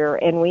every year,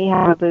 and we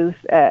have a booth.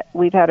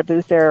 We've had a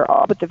booth there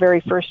all but the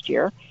very first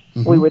year.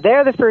 We were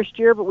there the first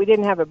year, but we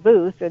didn't have a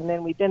booth, and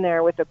then we've been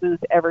there with a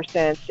booth ever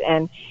since.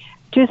 And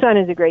Tucson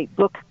is a great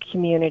book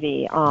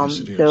community,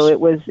 so it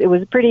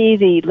was pretty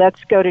easy.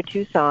 Let's go to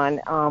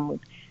Tucson.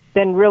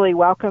 Been really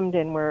welcomed,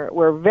 and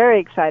we're very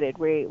excited.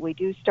 We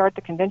do start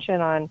the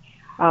convention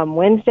on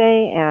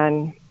Wednesday,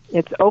 and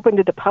it's open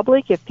to the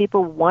public. If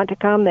people want to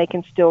come, they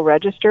can still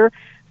register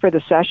for the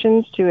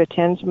sessions to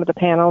attend some of the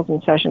panels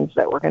and sessions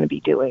that we're going to be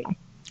doing.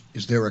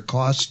 Is there a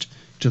cost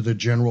to the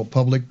general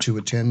public to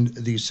attend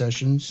these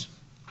sessions?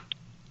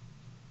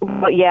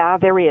 Well, yeah,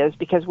 there is,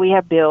 because we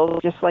have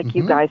bills just like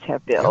you guys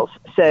have bills.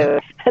 So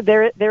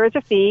there is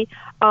a fee.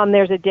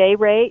 There's a day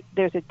rate.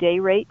 There's a day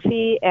rate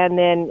fee, and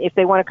then if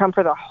they want to come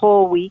for the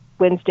whole week,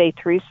 Wednesday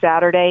through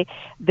Saturday,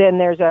 then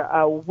there's a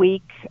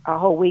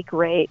whole week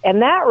rate,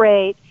 and that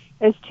rate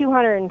is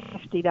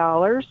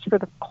 $250 for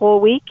the whole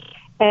week,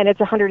 and it's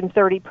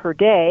 $130 per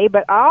day.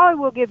 But I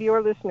will give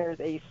your listeners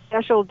a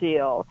special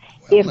deal.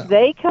 If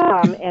they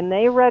come and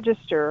they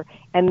register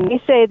and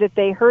they say that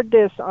they heard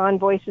this on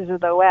Voices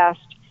of the West,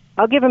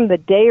 I'll give them the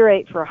day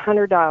rate for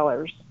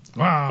 $100.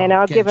 Wow. And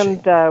I'll give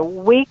them the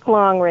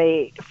week-long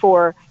rate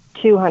for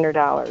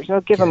 $200.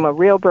 I'll give them a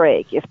real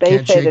break if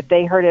they say that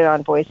they heard it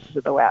on Voices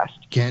of the West.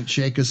 Can't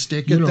shake a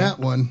stick at that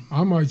one.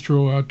 I might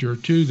throw out there,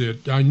 too,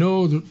 that I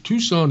know that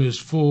Tucson is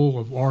full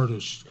of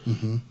artists,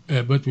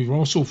 but we're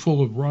also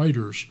full of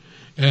writers.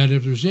 And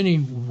if there's any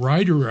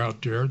writer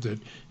out there that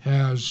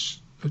has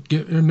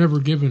never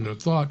given a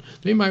thought,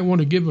 they might want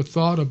to give a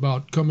thought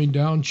about coming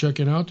down,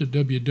 checking out the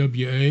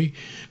WWA,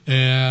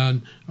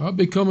 and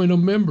becoming a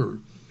member.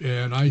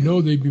 And I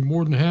know they'd be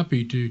more than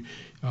happy to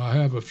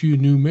have a few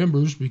new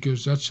members,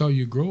 because that's how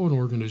you grow an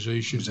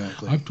organization.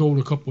 Exactly. I've told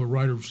a couple of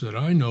writers that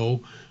I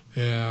know,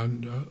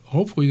 and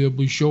hopefully they'll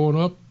be showing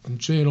up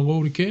and saying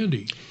hello to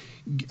Candy.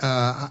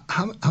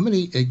 How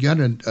many, you got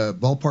a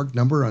ballpark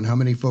number on how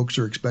many folks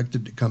are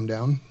expected to come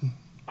down?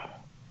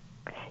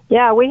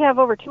 Yeah, we have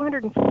over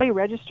 240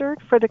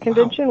 registered for the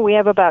convention. Wow. We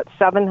have about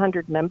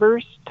 700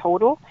 members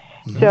total.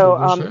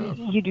 So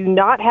you do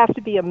not have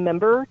to be a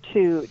member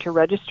to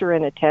register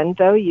and attend,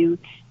 though.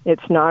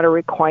 It's not a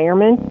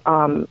requirement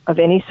of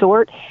any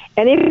sort.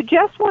 And if you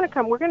just want to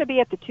come, we're going to be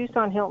at the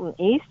Tucson Hilton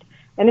East.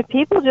 And if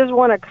people just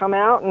want to come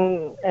out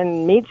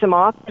and meet some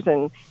authors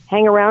and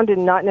hang around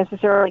and not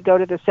necessarily go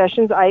to the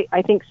sessions,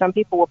 I think some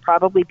people will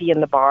probably be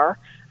in the bar.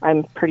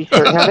 I'm pretty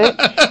certain of it,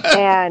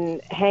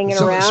 and hanging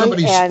around.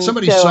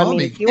 Somebody saw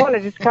me. If you want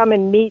to just come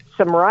and meet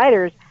some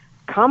writers,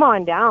 come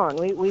on down.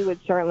 We would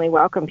certainly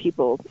welcome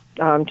people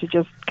to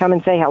just come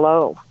and say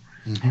hello.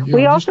 Mm-hmm.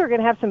 We also are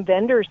going to have some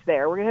vendors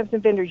there. We're going to have some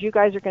vendors. You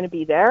guys are going to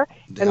be there,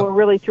 and we're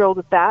really thrilled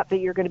with that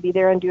you're going to be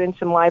there and doing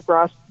some live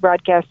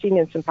broadcasting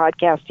and some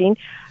podcasting.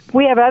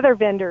 We have other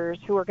vendors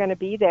who are going to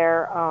be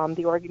there,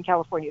 the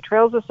Oregon-California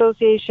Trails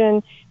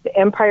Association, the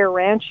Empire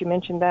Ranch, you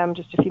mentioned them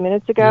just a few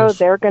minutes ago. Yes.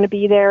 They're going to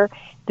be there.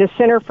 The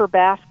Center for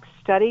Basque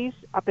Studies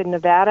up in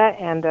Nevada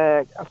and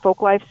the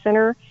Folklife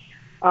Center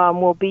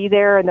will be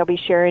there, and they'll be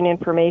sharing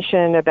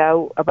information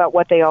about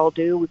what they all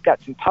do. We've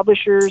got some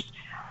publishers.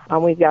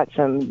 We've got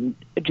some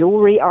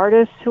jewelry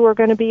artists who are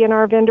going to be in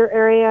our vendor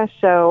area.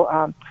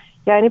 So,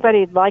 anybody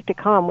who'd like to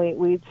come,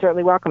 we'd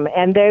certainly welcome.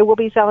 And they will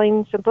be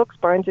selling some books.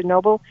 Barnes &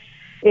 Noble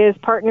is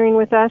partnering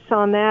with us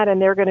on that,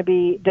 and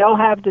they'll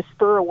have the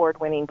Spur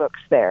Award-winning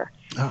books there,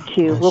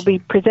 too. We'll be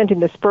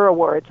presenting the Spur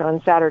Awards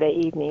on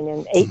Saturday evening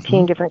in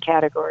 18 different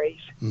categories.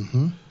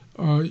 Mm-hmm.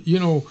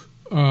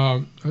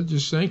 I'm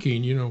just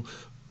thinking,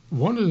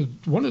 one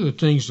of the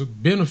things, the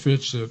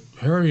benefits that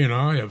Harry and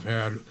I have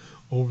had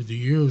over the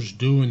years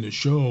doing the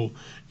show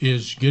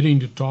is getting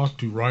to talk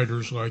to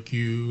writers like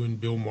you and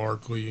Bill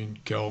Markley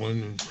and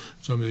Kellen and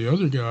some of the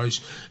other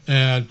guys.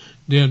 And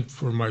then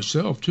for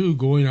myself, too,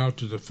 going out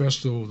to the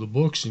Festival of the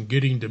Books and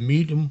getting to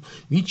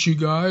meet you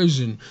guys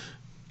and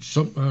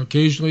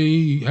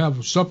occasionally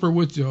have supper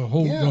with the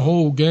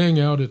whole gang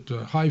out at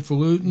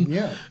Highfalutin.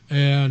 Yeah.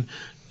 And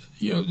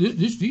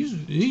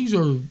these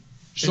are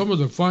some of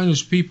the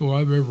finest people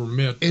I've ever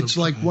met. It's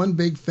like one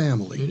big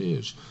family. It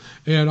is.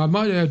 And I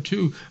might add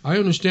too, I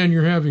understand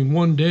you're having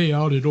one day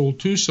out at Old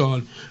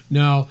Tucson.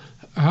 Now,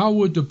 how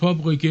would the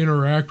public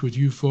interact with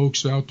you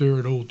folks out there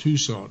at Old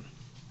Tucson?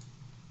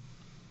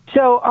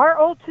 So our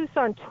Old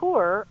Tucson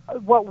tour,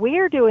 what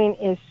we're doing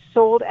is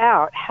sold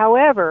out.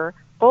 However,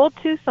 Old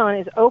Tucson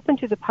is open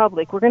to the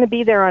public. We're going to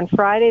be there on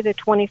Friday the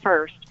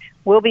 21st.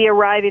 We'll be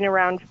arriving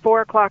around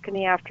 4 o'clock in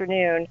the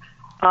afternoon.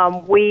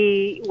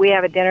 We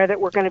have a dinner that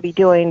we're going to be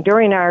doing.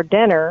 During our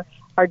dinner's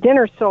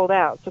sold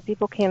out, so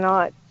people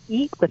cannot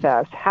eat with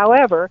us.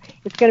 However,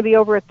 it's going to be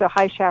over at the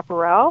High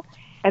Chaparral,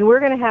 and we're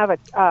going to have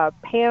a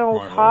panel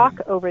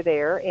talk over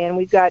there, and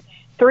we've got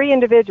 3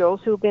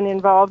 individuals who've been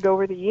involved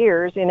over the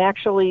years in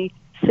actually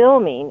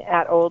filming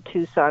at Old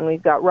Tucson.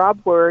 We've got Rob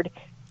Word,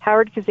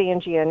 Howard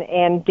Kazanjian,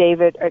 and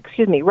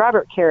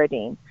Robert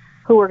Carradine,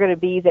 who are going to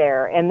be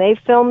there. And they've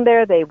filmed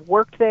there. They've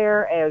worked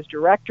there as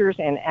directors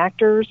and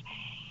actors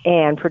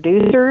and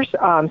producers.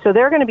 So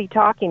they're going to be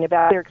talking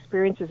about their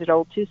experiences at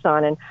Old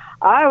Tucson. And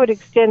I would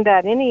extend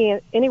that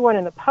anyone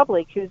in the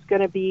public who's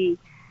going to be,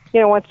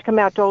 wants to come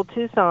out to Old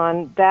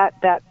Tucson, that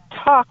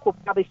talk will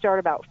probably start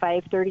about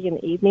 5:30 in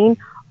the evening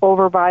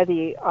over by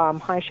the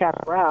High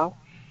Chaparral.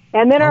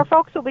 And then our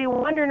folks will be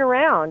wandering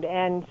around,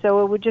 and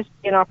so it would just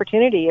be an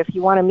opportunity. If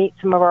you want to meet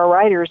some of our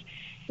writers,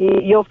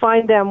 you'll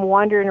find them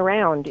wandering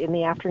around in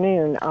the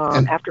afternoon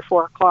after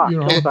 4 o'clock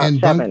till about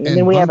 7. And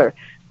then we have a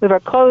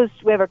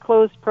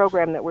closed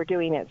program that we're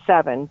doing at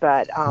 7.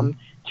 But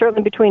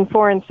certainly between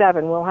 4 and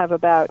 7, we'll have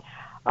about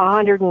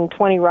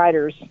 120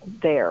 writers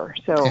there.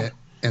 So.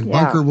 And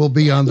Bunker will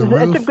be on the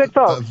roof. Some good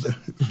folks.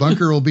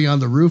 Bunker will be on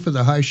the roof of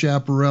the High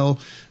Chaparral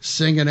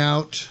singing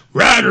out,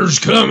 "Riders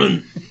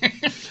coming."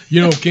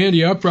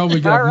 Candy, I've probably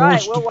got all right,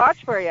 we'll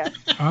watch for you.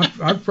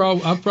 I've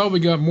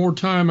probably got more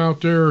time out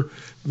there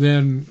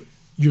than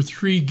your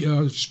 3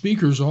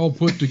 speakers all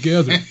put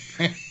together.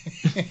 I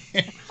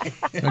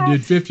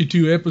did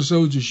 52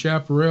 episodes of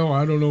Chaparral.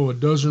 I don't know, a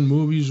dozen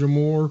movies or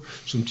more,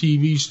 some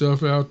TV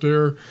stuff out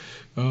there.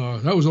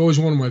 That was always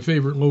one of my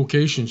favorite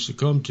locations to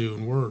come to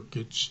and work.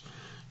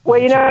 Well,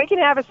 we can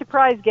have a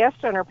surprise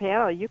guest on our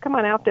panel. You come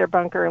on out there,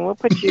 Bunker, and we'll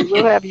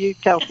have you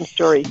tell some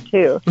stories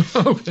too.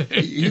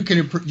 Okay. You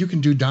can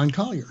do Don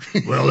Collier.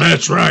 Well,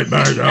 that's right,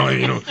 by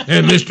golly, and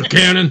Mr.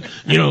 Cannon,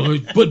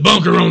 put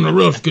Bunker on the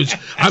roof because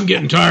I'm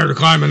getting tired of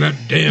climbing that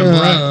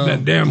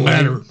damn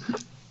ladder.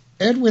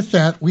 And with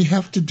that, we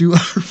have to do our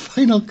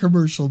final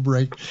commercial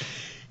break.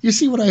 You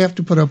see what I have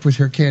to put up with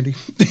here, Candy?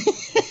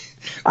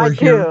 I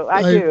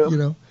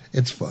do.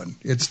 It's fun.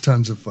 It's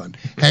tons of fun.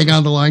 Hang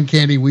on the line,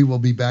 Candy. We will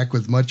be back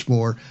with much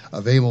more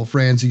of Emil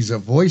Franzi's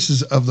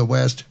Voices of the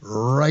West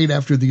right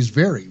after these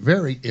very,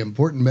 very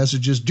important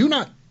messages. Do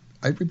not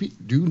go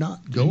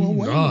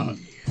away.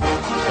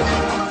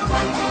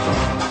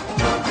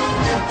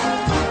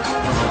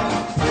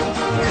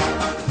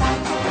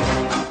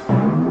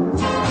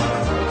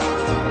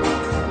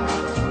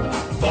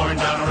 Born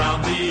down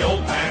around the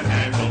old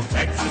Panhandle,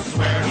 Texas,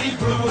 where he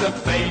grew to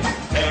fame.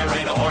 There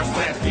ain't a horse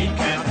that he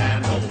can't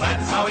handle.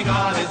 That's how he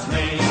got his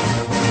name.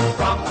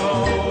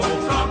 Bronco,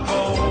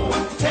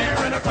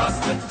 tearing across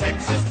the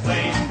Texas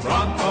plain.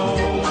 Bronco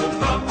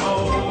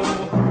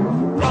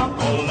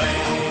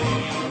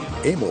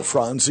Lane. Emil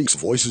Franzi's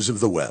Voices of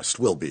the West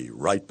will be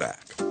right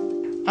back.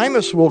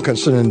 Imus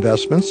Wilkinson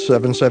Investments,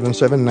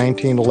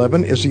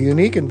 777-1911, is a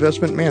unique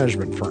investment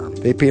management firm.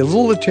 They pay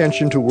little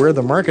attention to where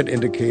the market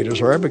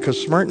indicators are because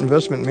smart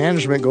investment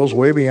management goes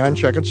way beyond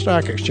checkered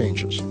stock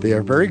exchanges. They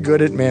are very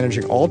good at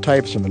managing all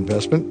types of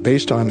investment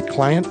based on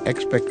client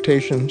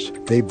expectations.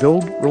 They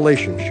build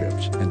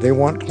relationships, and they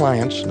want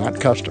clients, not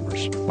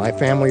customers. My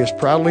family is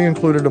proudly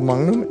included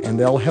among them, and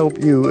they'll help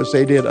you, as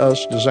they did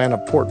us, design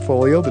a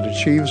portfolio that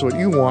achieves what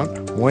you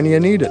want when you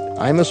need it.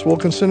 Imus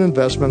Wilkinson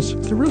Investments,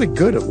 they're really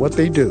good at what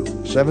they do.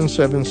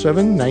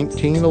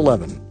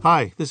 777-1911.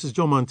 Hi, this is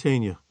Joe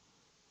Mantegna.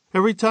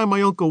 Every time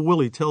my Uncle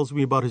Willie tells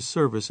me about his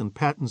service in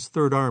Patton's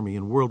Third Army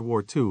in World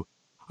War II,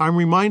 I'm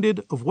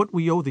reminded of what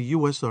we owe the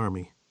U.S.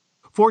 Army.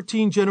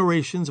 14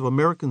 generations of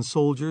American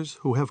soldiers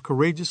who have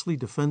courageously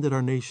defended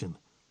our nation.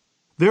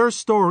 Their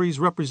stories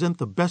represent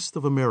the best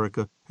of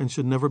America and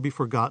should never be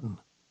forgotten.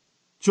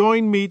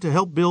 Join me to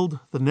help build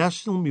the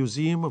National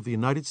Museum of the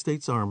United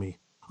States Army,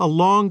 a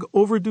long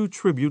overdue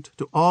tribute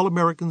to all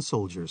American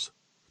soldiers.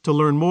 To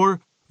learn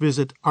more,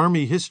 visit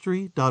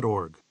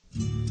armyhistory.org.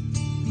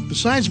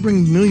 Besides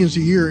bringing millions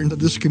a year into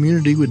this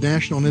community with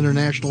national and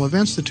international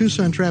events, the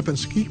Tucson Trap and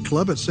Skeet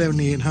Club at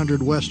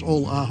 7800 West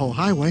Old Ajo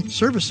Highway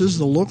services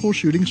the local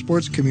shooting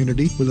sports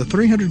community with a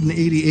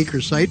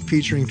 380-acre site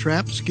featuring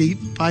trap, skeet,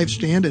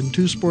 5-stand, and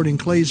 2 sporting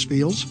clays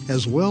fields,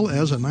 as well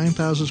as a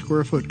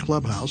 9,000-square-foot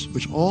clubhouse,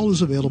 which all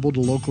is available to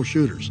local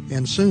shooters,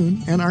 and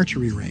soon an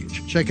archery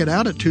range. Check it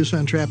out at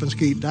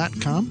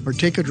TucsonTrapandSkeet.com or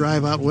take a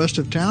drive out west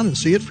of town and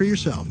see it for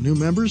yourself. New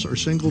members or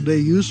single-day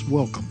use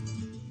welcome.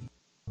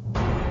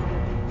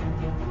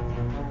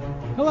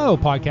 Hello,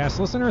 Hello, podcast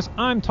listeners.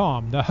 I'm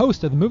Tom, the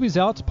host of the Movie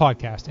Zealots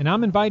podcast, and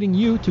I'm inviting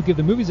you to give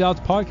the Movie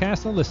Zealots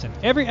podcast a listen.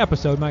 Every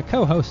episode, my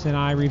co-hosts and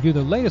I review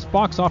the latest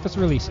box office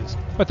releases,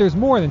 but there's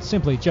more than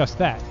simply just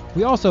that.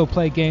 We also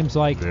play games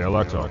like the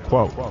Alexa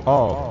quote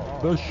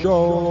of the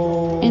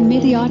show, and may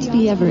the odds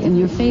be ever in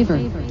your favor,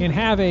 and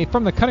have a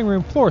From the Cutting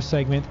Room Floor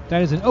segment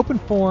that is an open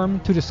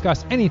forum to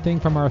discuss anything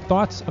from our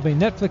thoughts of a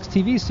Netflix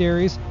TV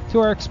series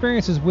to our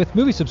experiences with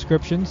movie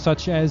subscriptions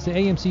such as the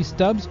AMC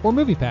Stubs or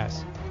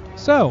MoviePass.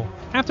 So,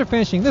 after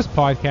finishing this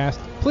podcast,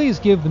 please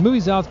give the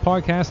Movie Zealots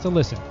podcast a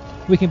listen.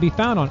 We can be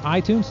found on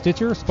iTunes,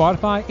 Stitcher,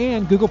 Spotify,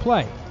 and Google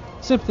Play.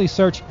 Simply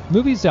search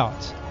Movie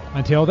Zealots.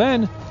 Until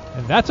then,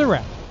 that's a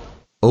wrap.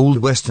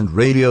 Old West and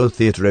Radio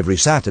Theatre every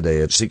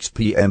Saturday at 6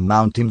 p.m.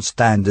 Mountain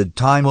Standard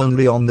Time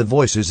only on the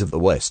Voices of the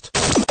West.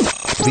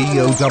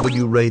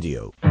 VOW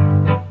Radio.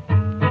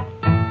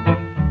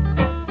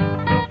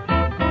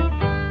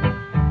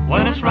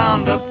 When it's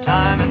roundup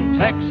time in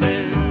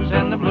Texas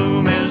and the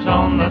bloom is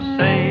on the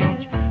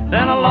sage,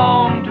 then I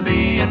long to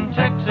be in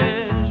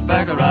Texas,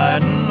 back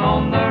a-riding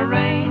on the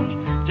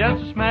range.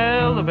 Just to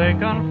smell the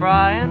bacon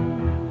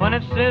frying when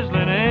it's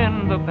sizzling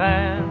in the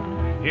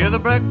pan. Hear the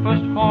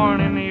breakfast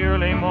horn in the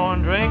early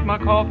morn, drink my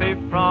coffee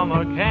from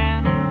a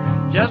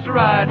can. Just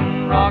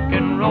riding,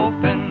 rockin',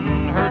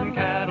 roping, herding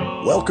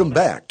cattle. Welcome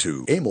back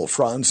to Emil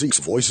Franzi's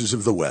Voices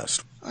of the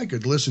West. I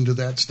could listen to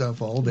that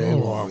stuff all day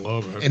long. I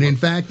love it. And in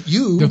fact,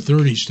 you... The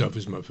 30s stuff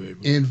is my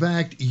favorite. In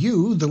fact,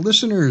 you, the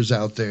listeners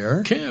out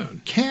there...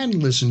 Can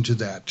listen to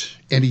that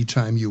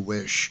anytime you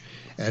wish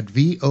at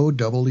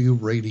VOW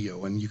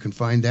Radio. And you can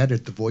find that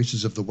at the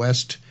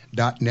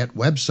voicesofthewest.net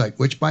website,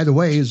 which, by the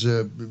way, has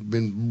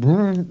been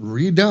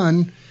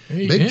redone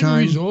big time.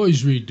 Henry's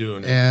always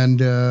redoing it.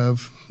 And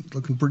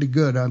looking pretty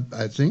good,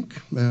 I think.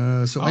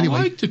 So anyway,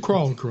 I like to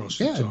crawl across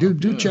the top.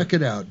 Do check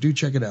it out. Do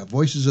check it out.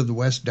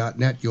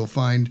 Voicesofthewest.net. You'll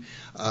find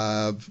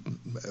a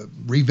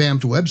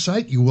revamped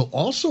website. You will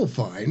also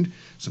find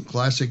some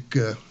classic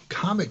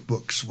comic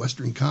books,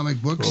 Western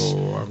comic books.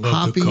 Oh, I love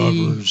Hoppy, the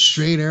covers.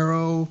 Straight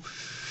Arrow,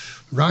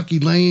 Rocky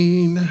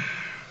Lane,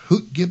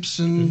 Hoot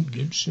Gibson.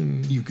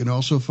 You can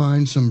also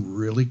find some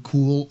really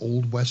cool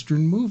old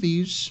Western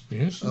movies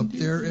up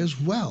there as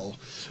well.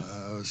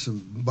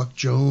 Some Buck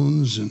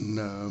Jones and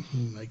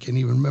I can't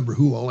even remember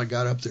who all I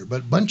got up there,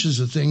 but bunches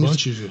of things.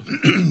 A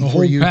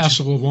whole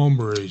passel of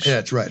hombres. Yeah,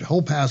 that's right. A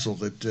whole passel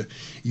that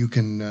you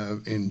can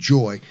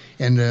enjoy.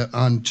 And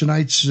on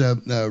tonight's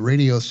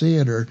radio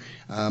theater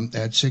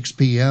at 6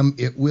 p.m.,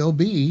 it will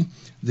be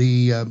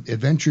The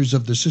Adventures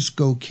of the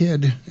Cisco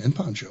Kid and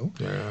Pancho,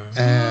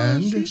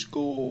 and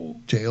Cisco.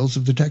 Tales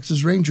of the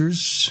Texas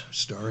Rangers,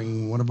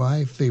 starring one of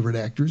my favorite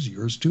actors,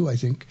 yours too, I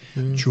think,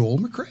 Joel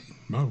McCrea.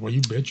 Oh, well,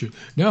 you betcha.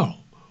 Now,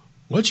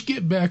 let's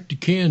get back to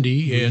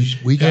Candy and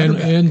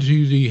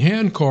to the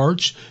hand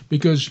carts,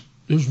 because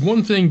there's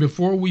one thing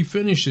before we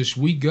finish this.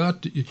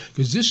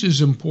 Because this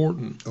is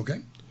important. Okay.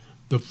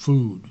 The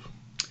food.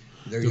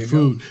 There you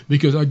go.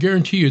 Because I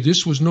guarantee you,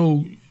 this was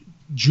no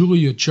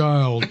Julia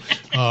Child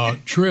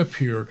trip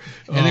here.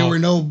 And there were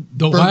no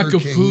the Burger lack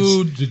of Kings.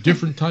 food, the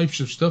different types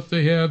of stuff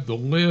they have, the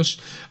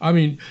list. I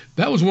mean,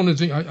 that was one of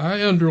the things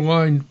I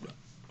underlined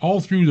all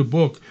through the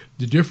book,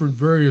 the different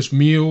various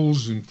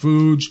meals and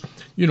foods,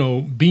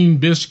 bean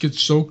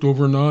biscuits soaked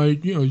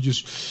overnight,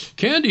 just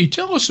Candy,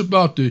 tell us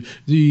about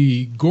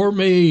the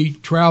gourmet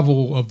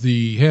travel of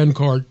the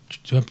handcart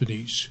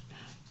companies.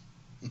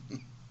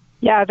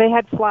 Yeah, they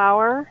had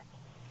flour,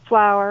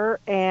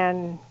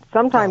 and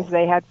sometimes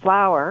they had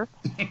flour,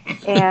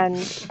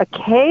 and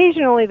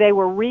occasionally they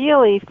were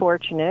really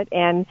fortunate,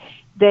 and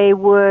they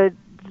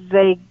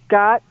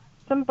got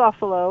some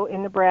buffalo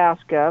in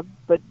Nebraska,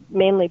 but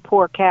mainly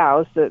poor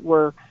cows that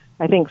were,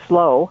 I think,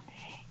 slow,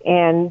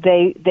 and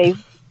they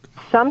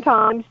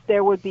sometimes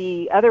there would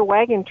be other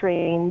wagon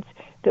trains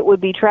that would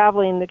be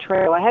traveling the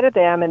trail ahead of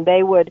them, and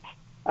they would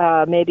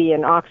maybe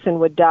an oxen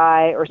would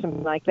die or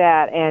something like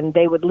that, and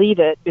they would leave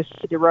it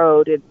beside the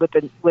road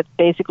with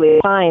basically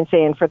a sign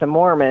saying for the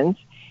Mormons,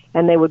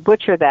 and they would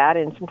butcher that,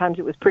 and sometimes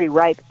it was pretty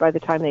ripe by the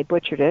time they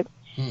butchered it.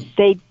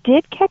 They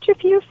did catch a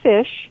few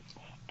fish,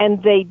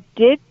 and they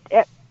did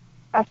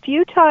a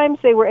few times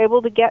they were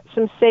able to get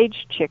some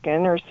sage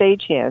chicken or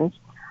sage hens,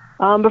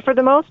 but for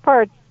the most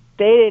part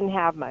they didn't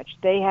have much.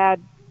 They had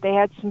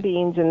some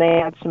beans and they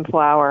had some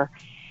flour,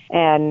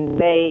 and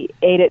they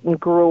ate it in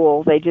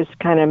gruel. They just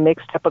kind of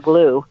mixed up a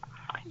glue,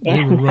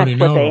 and that's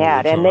what they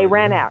had. And they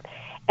ran out.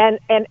 And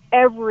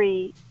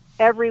every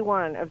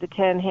one of the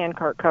 10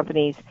 handcart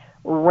companies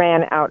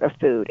ran out of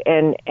food,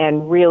 and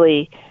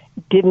really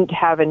didn't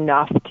have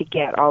enough to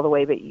get all the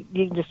way. But you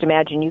can just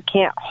imagine, you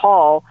can't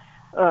haul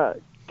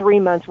 3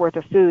 months worth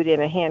of food in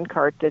a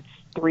handcart that's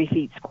 3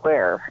 feet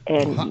square,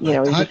 and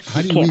you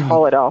can't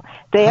haul it all.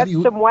 They had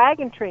some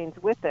wagon trains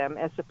with them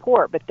as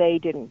support, but they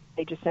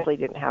just simply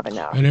didn't have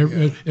enough.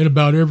 And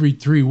about every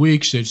 3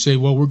 weeks they'd say,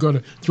 well, we're going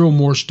to throw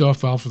more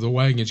stuff out for the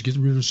wagons, get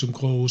rid of some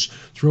clothes,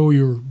 throw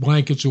your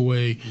blankets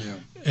away.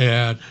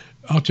 And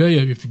I'll tell you,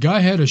 if the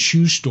guy had a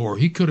shoe store,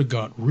 he could have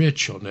got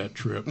rich on that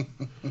trip.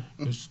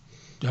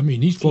 I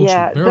mean, these folks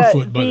were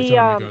barefoot by the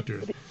time they got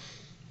there.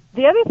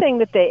 The other thing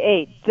that they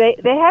ate,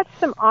 they had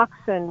some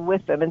oxen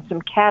with them and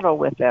some cattle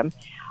with them.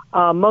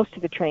 Most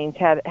of the trains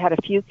had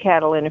a few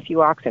cattle and a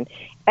few oxen.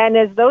 And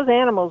as those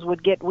animals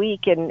would get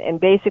weak and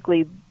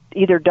basically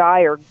either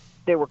die or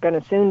they were going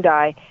to soon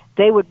die,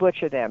 they would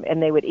butcher them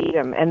and they would eat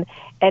them. And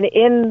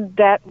in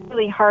that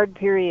really hard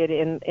period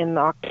in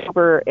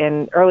October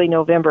and early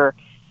November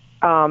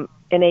in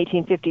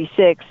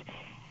 1856,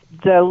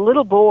 the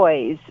little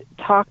boys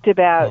talked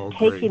about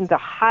taking the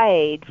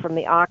hide from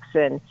the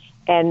oxen,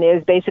 and it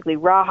was basically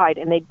rawhide,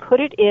 and they'd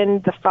put it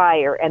in the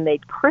fire and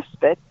they'd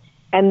crisp it,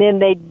 and then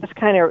they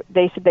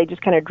said they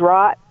just kind of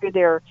draw it through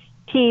their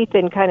teeth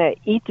and kind of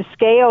eat the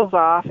scales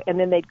off, and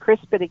then they'd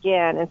crisp it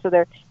again. And so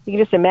you can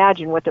just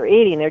imagine what they're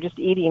eating. They're just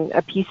eating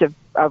a piece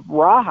of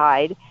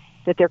rawhide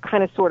that they're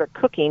kind of sort of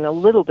cooking a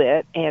little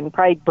bit and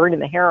probably burning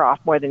the hair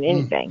off more than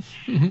anything.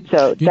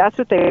 So that's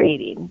what they're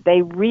eating.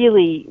 They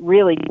really,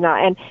 really do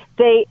not. And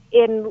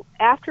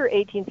after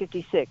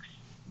 1856,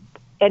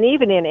 and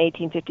even in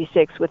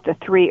 1856 with the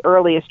 3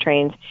 earliest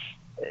trains,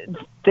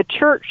 the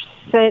church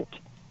sent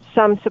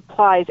some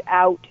supplies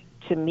out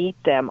to meet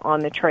them on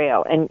the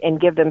trail and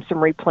give them some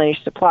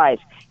replenished supplies.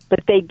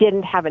 But they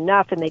didn't have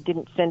enough, and they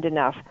didn't send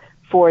enough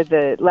for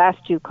the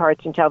last 2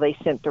 carts until they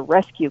sent the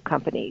rescue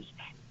companies,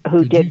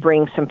 who did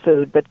bring some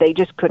food, but they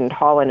just couldn't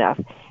haul enough.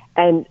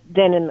 And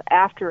then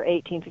after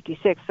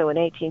 1856, so in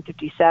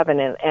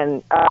 1857 and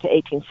up to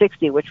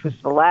 1860, which was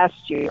the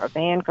last year of the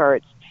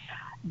handcarts,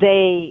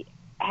 they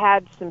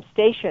had some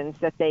stations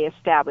that they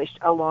established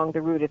along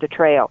the route of the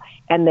trail,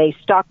 and they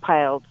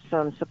stockpiled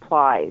some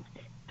supplies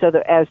so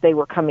that as they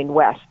were coming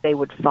west, they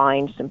would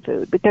find some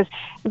food. Because,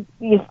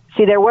 you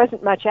see, there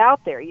wasn't much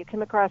out there. You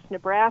come across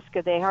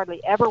Nebraska, they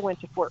hardly ever went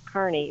to Fort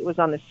Kearny. It was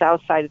on the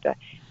south side of the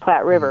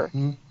Platte River.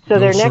 So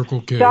their next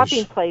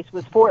stopping place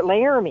was Fort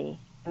Laramie,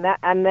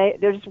 and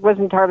there just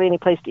wasn't hardly any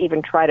place to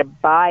even try to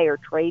buy or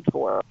trade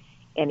for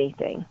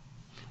anything.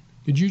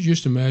 Could you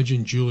just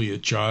imagine Julia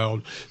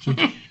Child? So,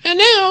 and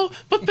now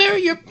prepare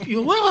your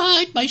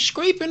rawhide by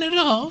scraping it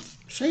off.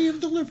 Say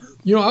and deliver.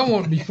 You know, I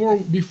want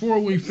before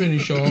we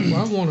finish off,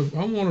 I want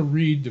to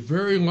read the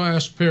very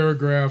last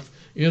paragraph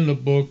in the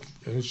book,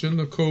 and it's in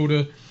the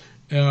coda,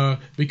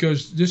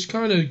 because this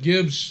kind of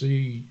gives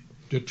the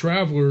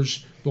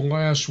travelers the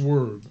last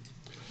word.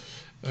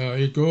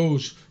 It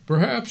goes,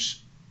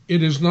 perhaps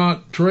it is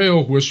not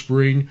trail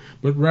whispering,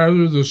 but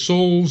rather the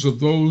souls of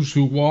those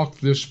who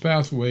walked this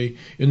pathway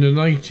in the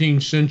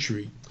 19th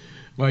century.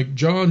 Like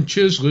John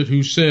Chislett,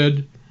 who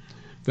said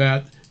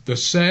that the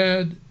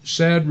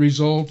sad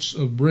results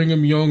of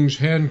Brigham Young's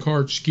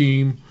handcart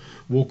scheme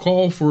will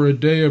call for a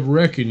day of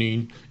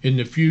reckoning in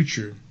the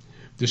future.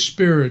 The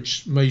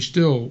spirits may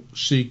still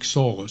seek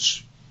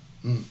solace.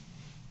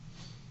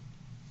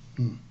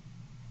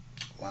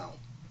 Wow.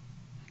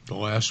 The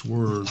last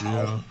word,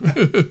 wow.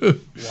 Yeah.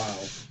 Wow.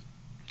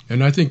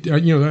 And I think,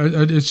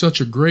 it's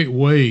such a great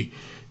way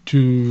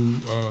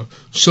to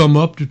sum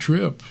up the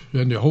trip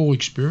and the whole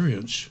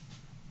experience.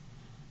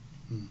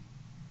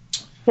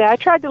 Yeah, I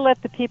tried to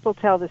let the people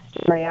tell the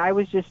story. I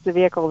was just the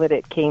vehicle that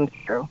it came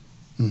through.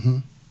 Mm-hmm.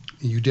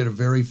 You did a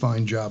very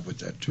fine job with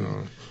that, too,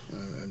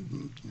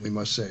 we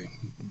must say.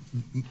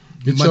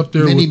 It's up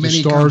there with the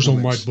stars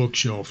on my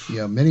bookshelf.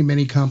 Yeah, many,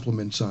 many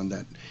compliments on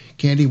that.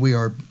 Candy, we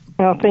are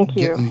thank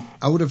you. Getting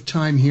out of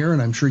time here,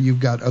 and I'm sure you've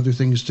got other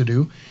things to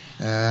do.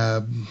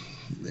 Like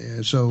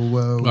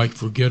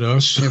forget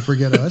us. Yeah,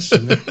 forget us.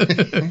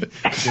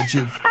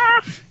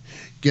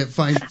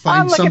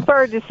 I'm looking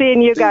forward to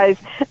seeing you guys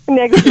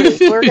next week.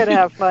 We're going to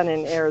have fun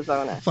in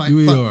Arizona.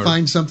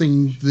 Find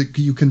something that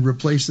you can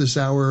replace this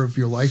hour of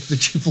your life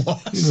that you've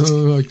lost.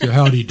 Like the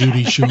Howdy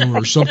Doody show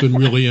or something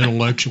really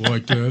intellectual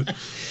like that.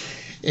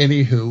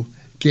 Anywho,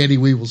 Candy,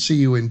 we will see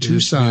you in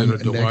Tucson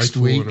next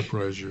week. And a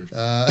pleasure.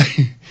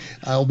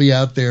 I'll be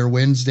out there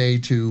Wednesday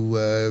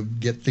to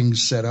get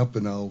things set up,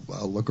 and I'll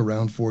look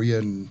around for you,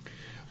 and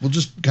we'll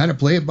just kind of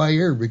play it by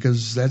ear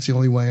because that's the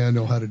only way I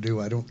know how to do.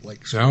 I don't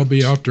like. I'll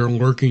be out there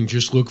lurking.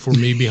 Just look for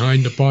me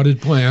behind the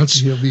potted plants.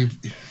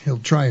 He'll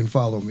try and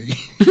follow me.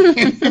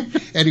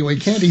 Anyway,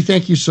 Candy,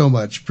 thank you so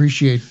much.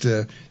 Appreciate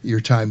your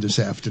time this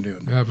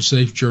afternoon. Have a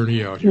safe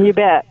journey out here. You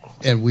bet.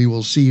 And we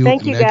will see you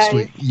next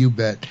week. You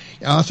bet.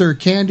 Author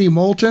Candy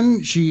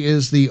Moulton. She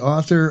is the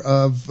author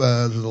of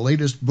the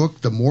latest book,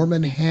 The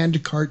Mormon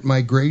Handcart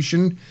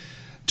Migration.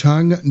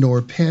 Tongue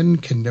nor pen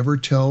can never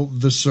tell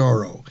the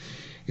sorrow.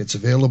 It's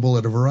available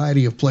at a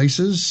variety of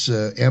places.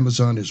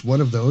 Amazon is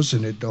one of those,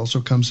 and it also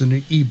comes in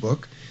an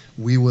ebook.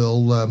 We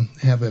will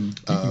have him.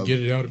 You can get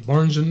it out at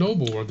Barnes &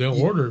 Noble, or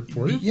they'll order it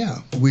for you.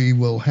 Yeah, we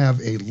will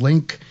have a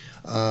link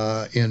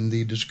in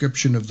the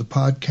description of the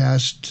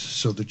podcast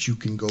so that you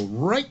can go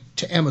right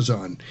to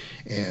Amazon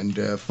and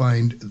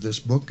find this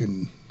book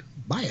and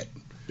buy it.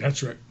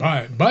 That's right.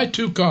 Buy it. Buy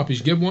 2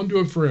 copies. Give one to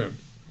a friend.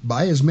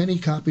 Buy as many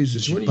copies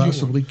as you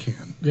possibly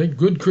can. Yeah,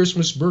 good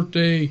Christmas,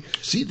 birthday,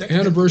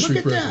 anniversary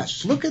look at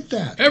presents. That. Look at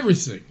that.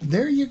 Everything.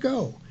 There you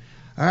go.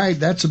 All right,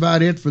 that's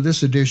about it for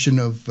this edition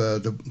of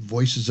the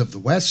Voices of the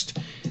West,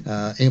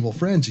 Emil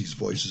Franzi's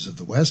Voices of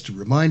the West. A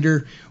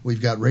reminder,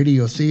 we've got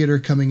radio theater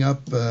coming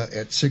up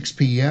at 6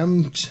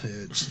 p.m.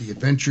 It's the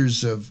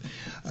adventures of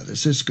the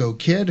Cisco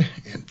Kid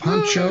and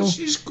Pancho. Oh,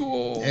 she's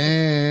cool.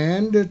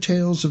 And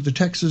Tales of the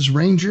Texas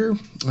Rangers,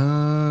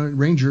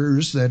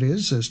 that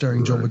is,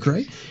 starring Joel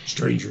McCrea.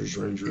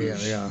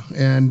 Rangers. Yeah.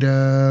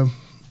 And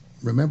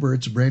remember,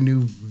 it's a brand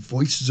new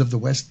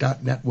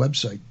voicesofthewest.net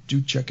website.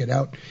 Do check it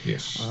out.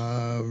 Yes.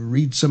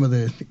 Read some of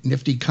the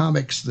nifty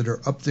comics that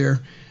are up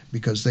there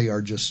because they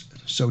are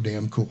just so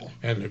damn cool.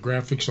 And the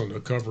graphics on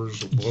the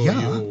covers will blow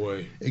you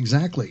away.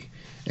 Exactly.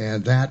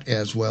 And that,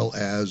 as well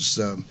as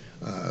some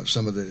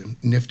of the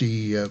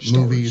nifty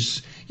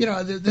movies. You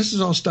know, this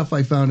is all stuff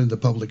I found in the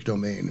public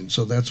domain. And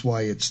so that's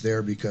why it's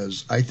there,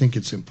 because I think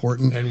it's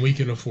important. And we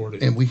can afford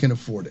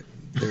it.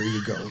 There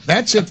you go.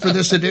 That's it for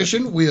this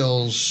edition.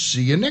 We'll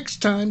see you next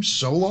time.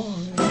 So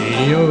long.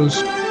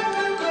 Adios.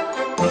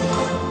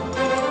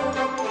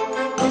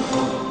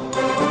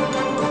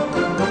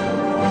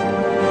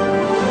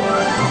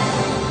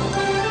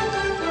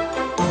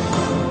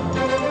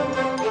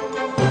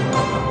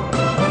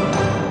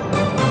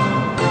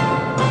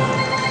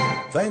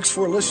 Thanks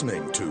for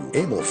listening to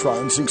Emil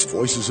Franzi's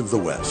Voices of the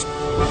West.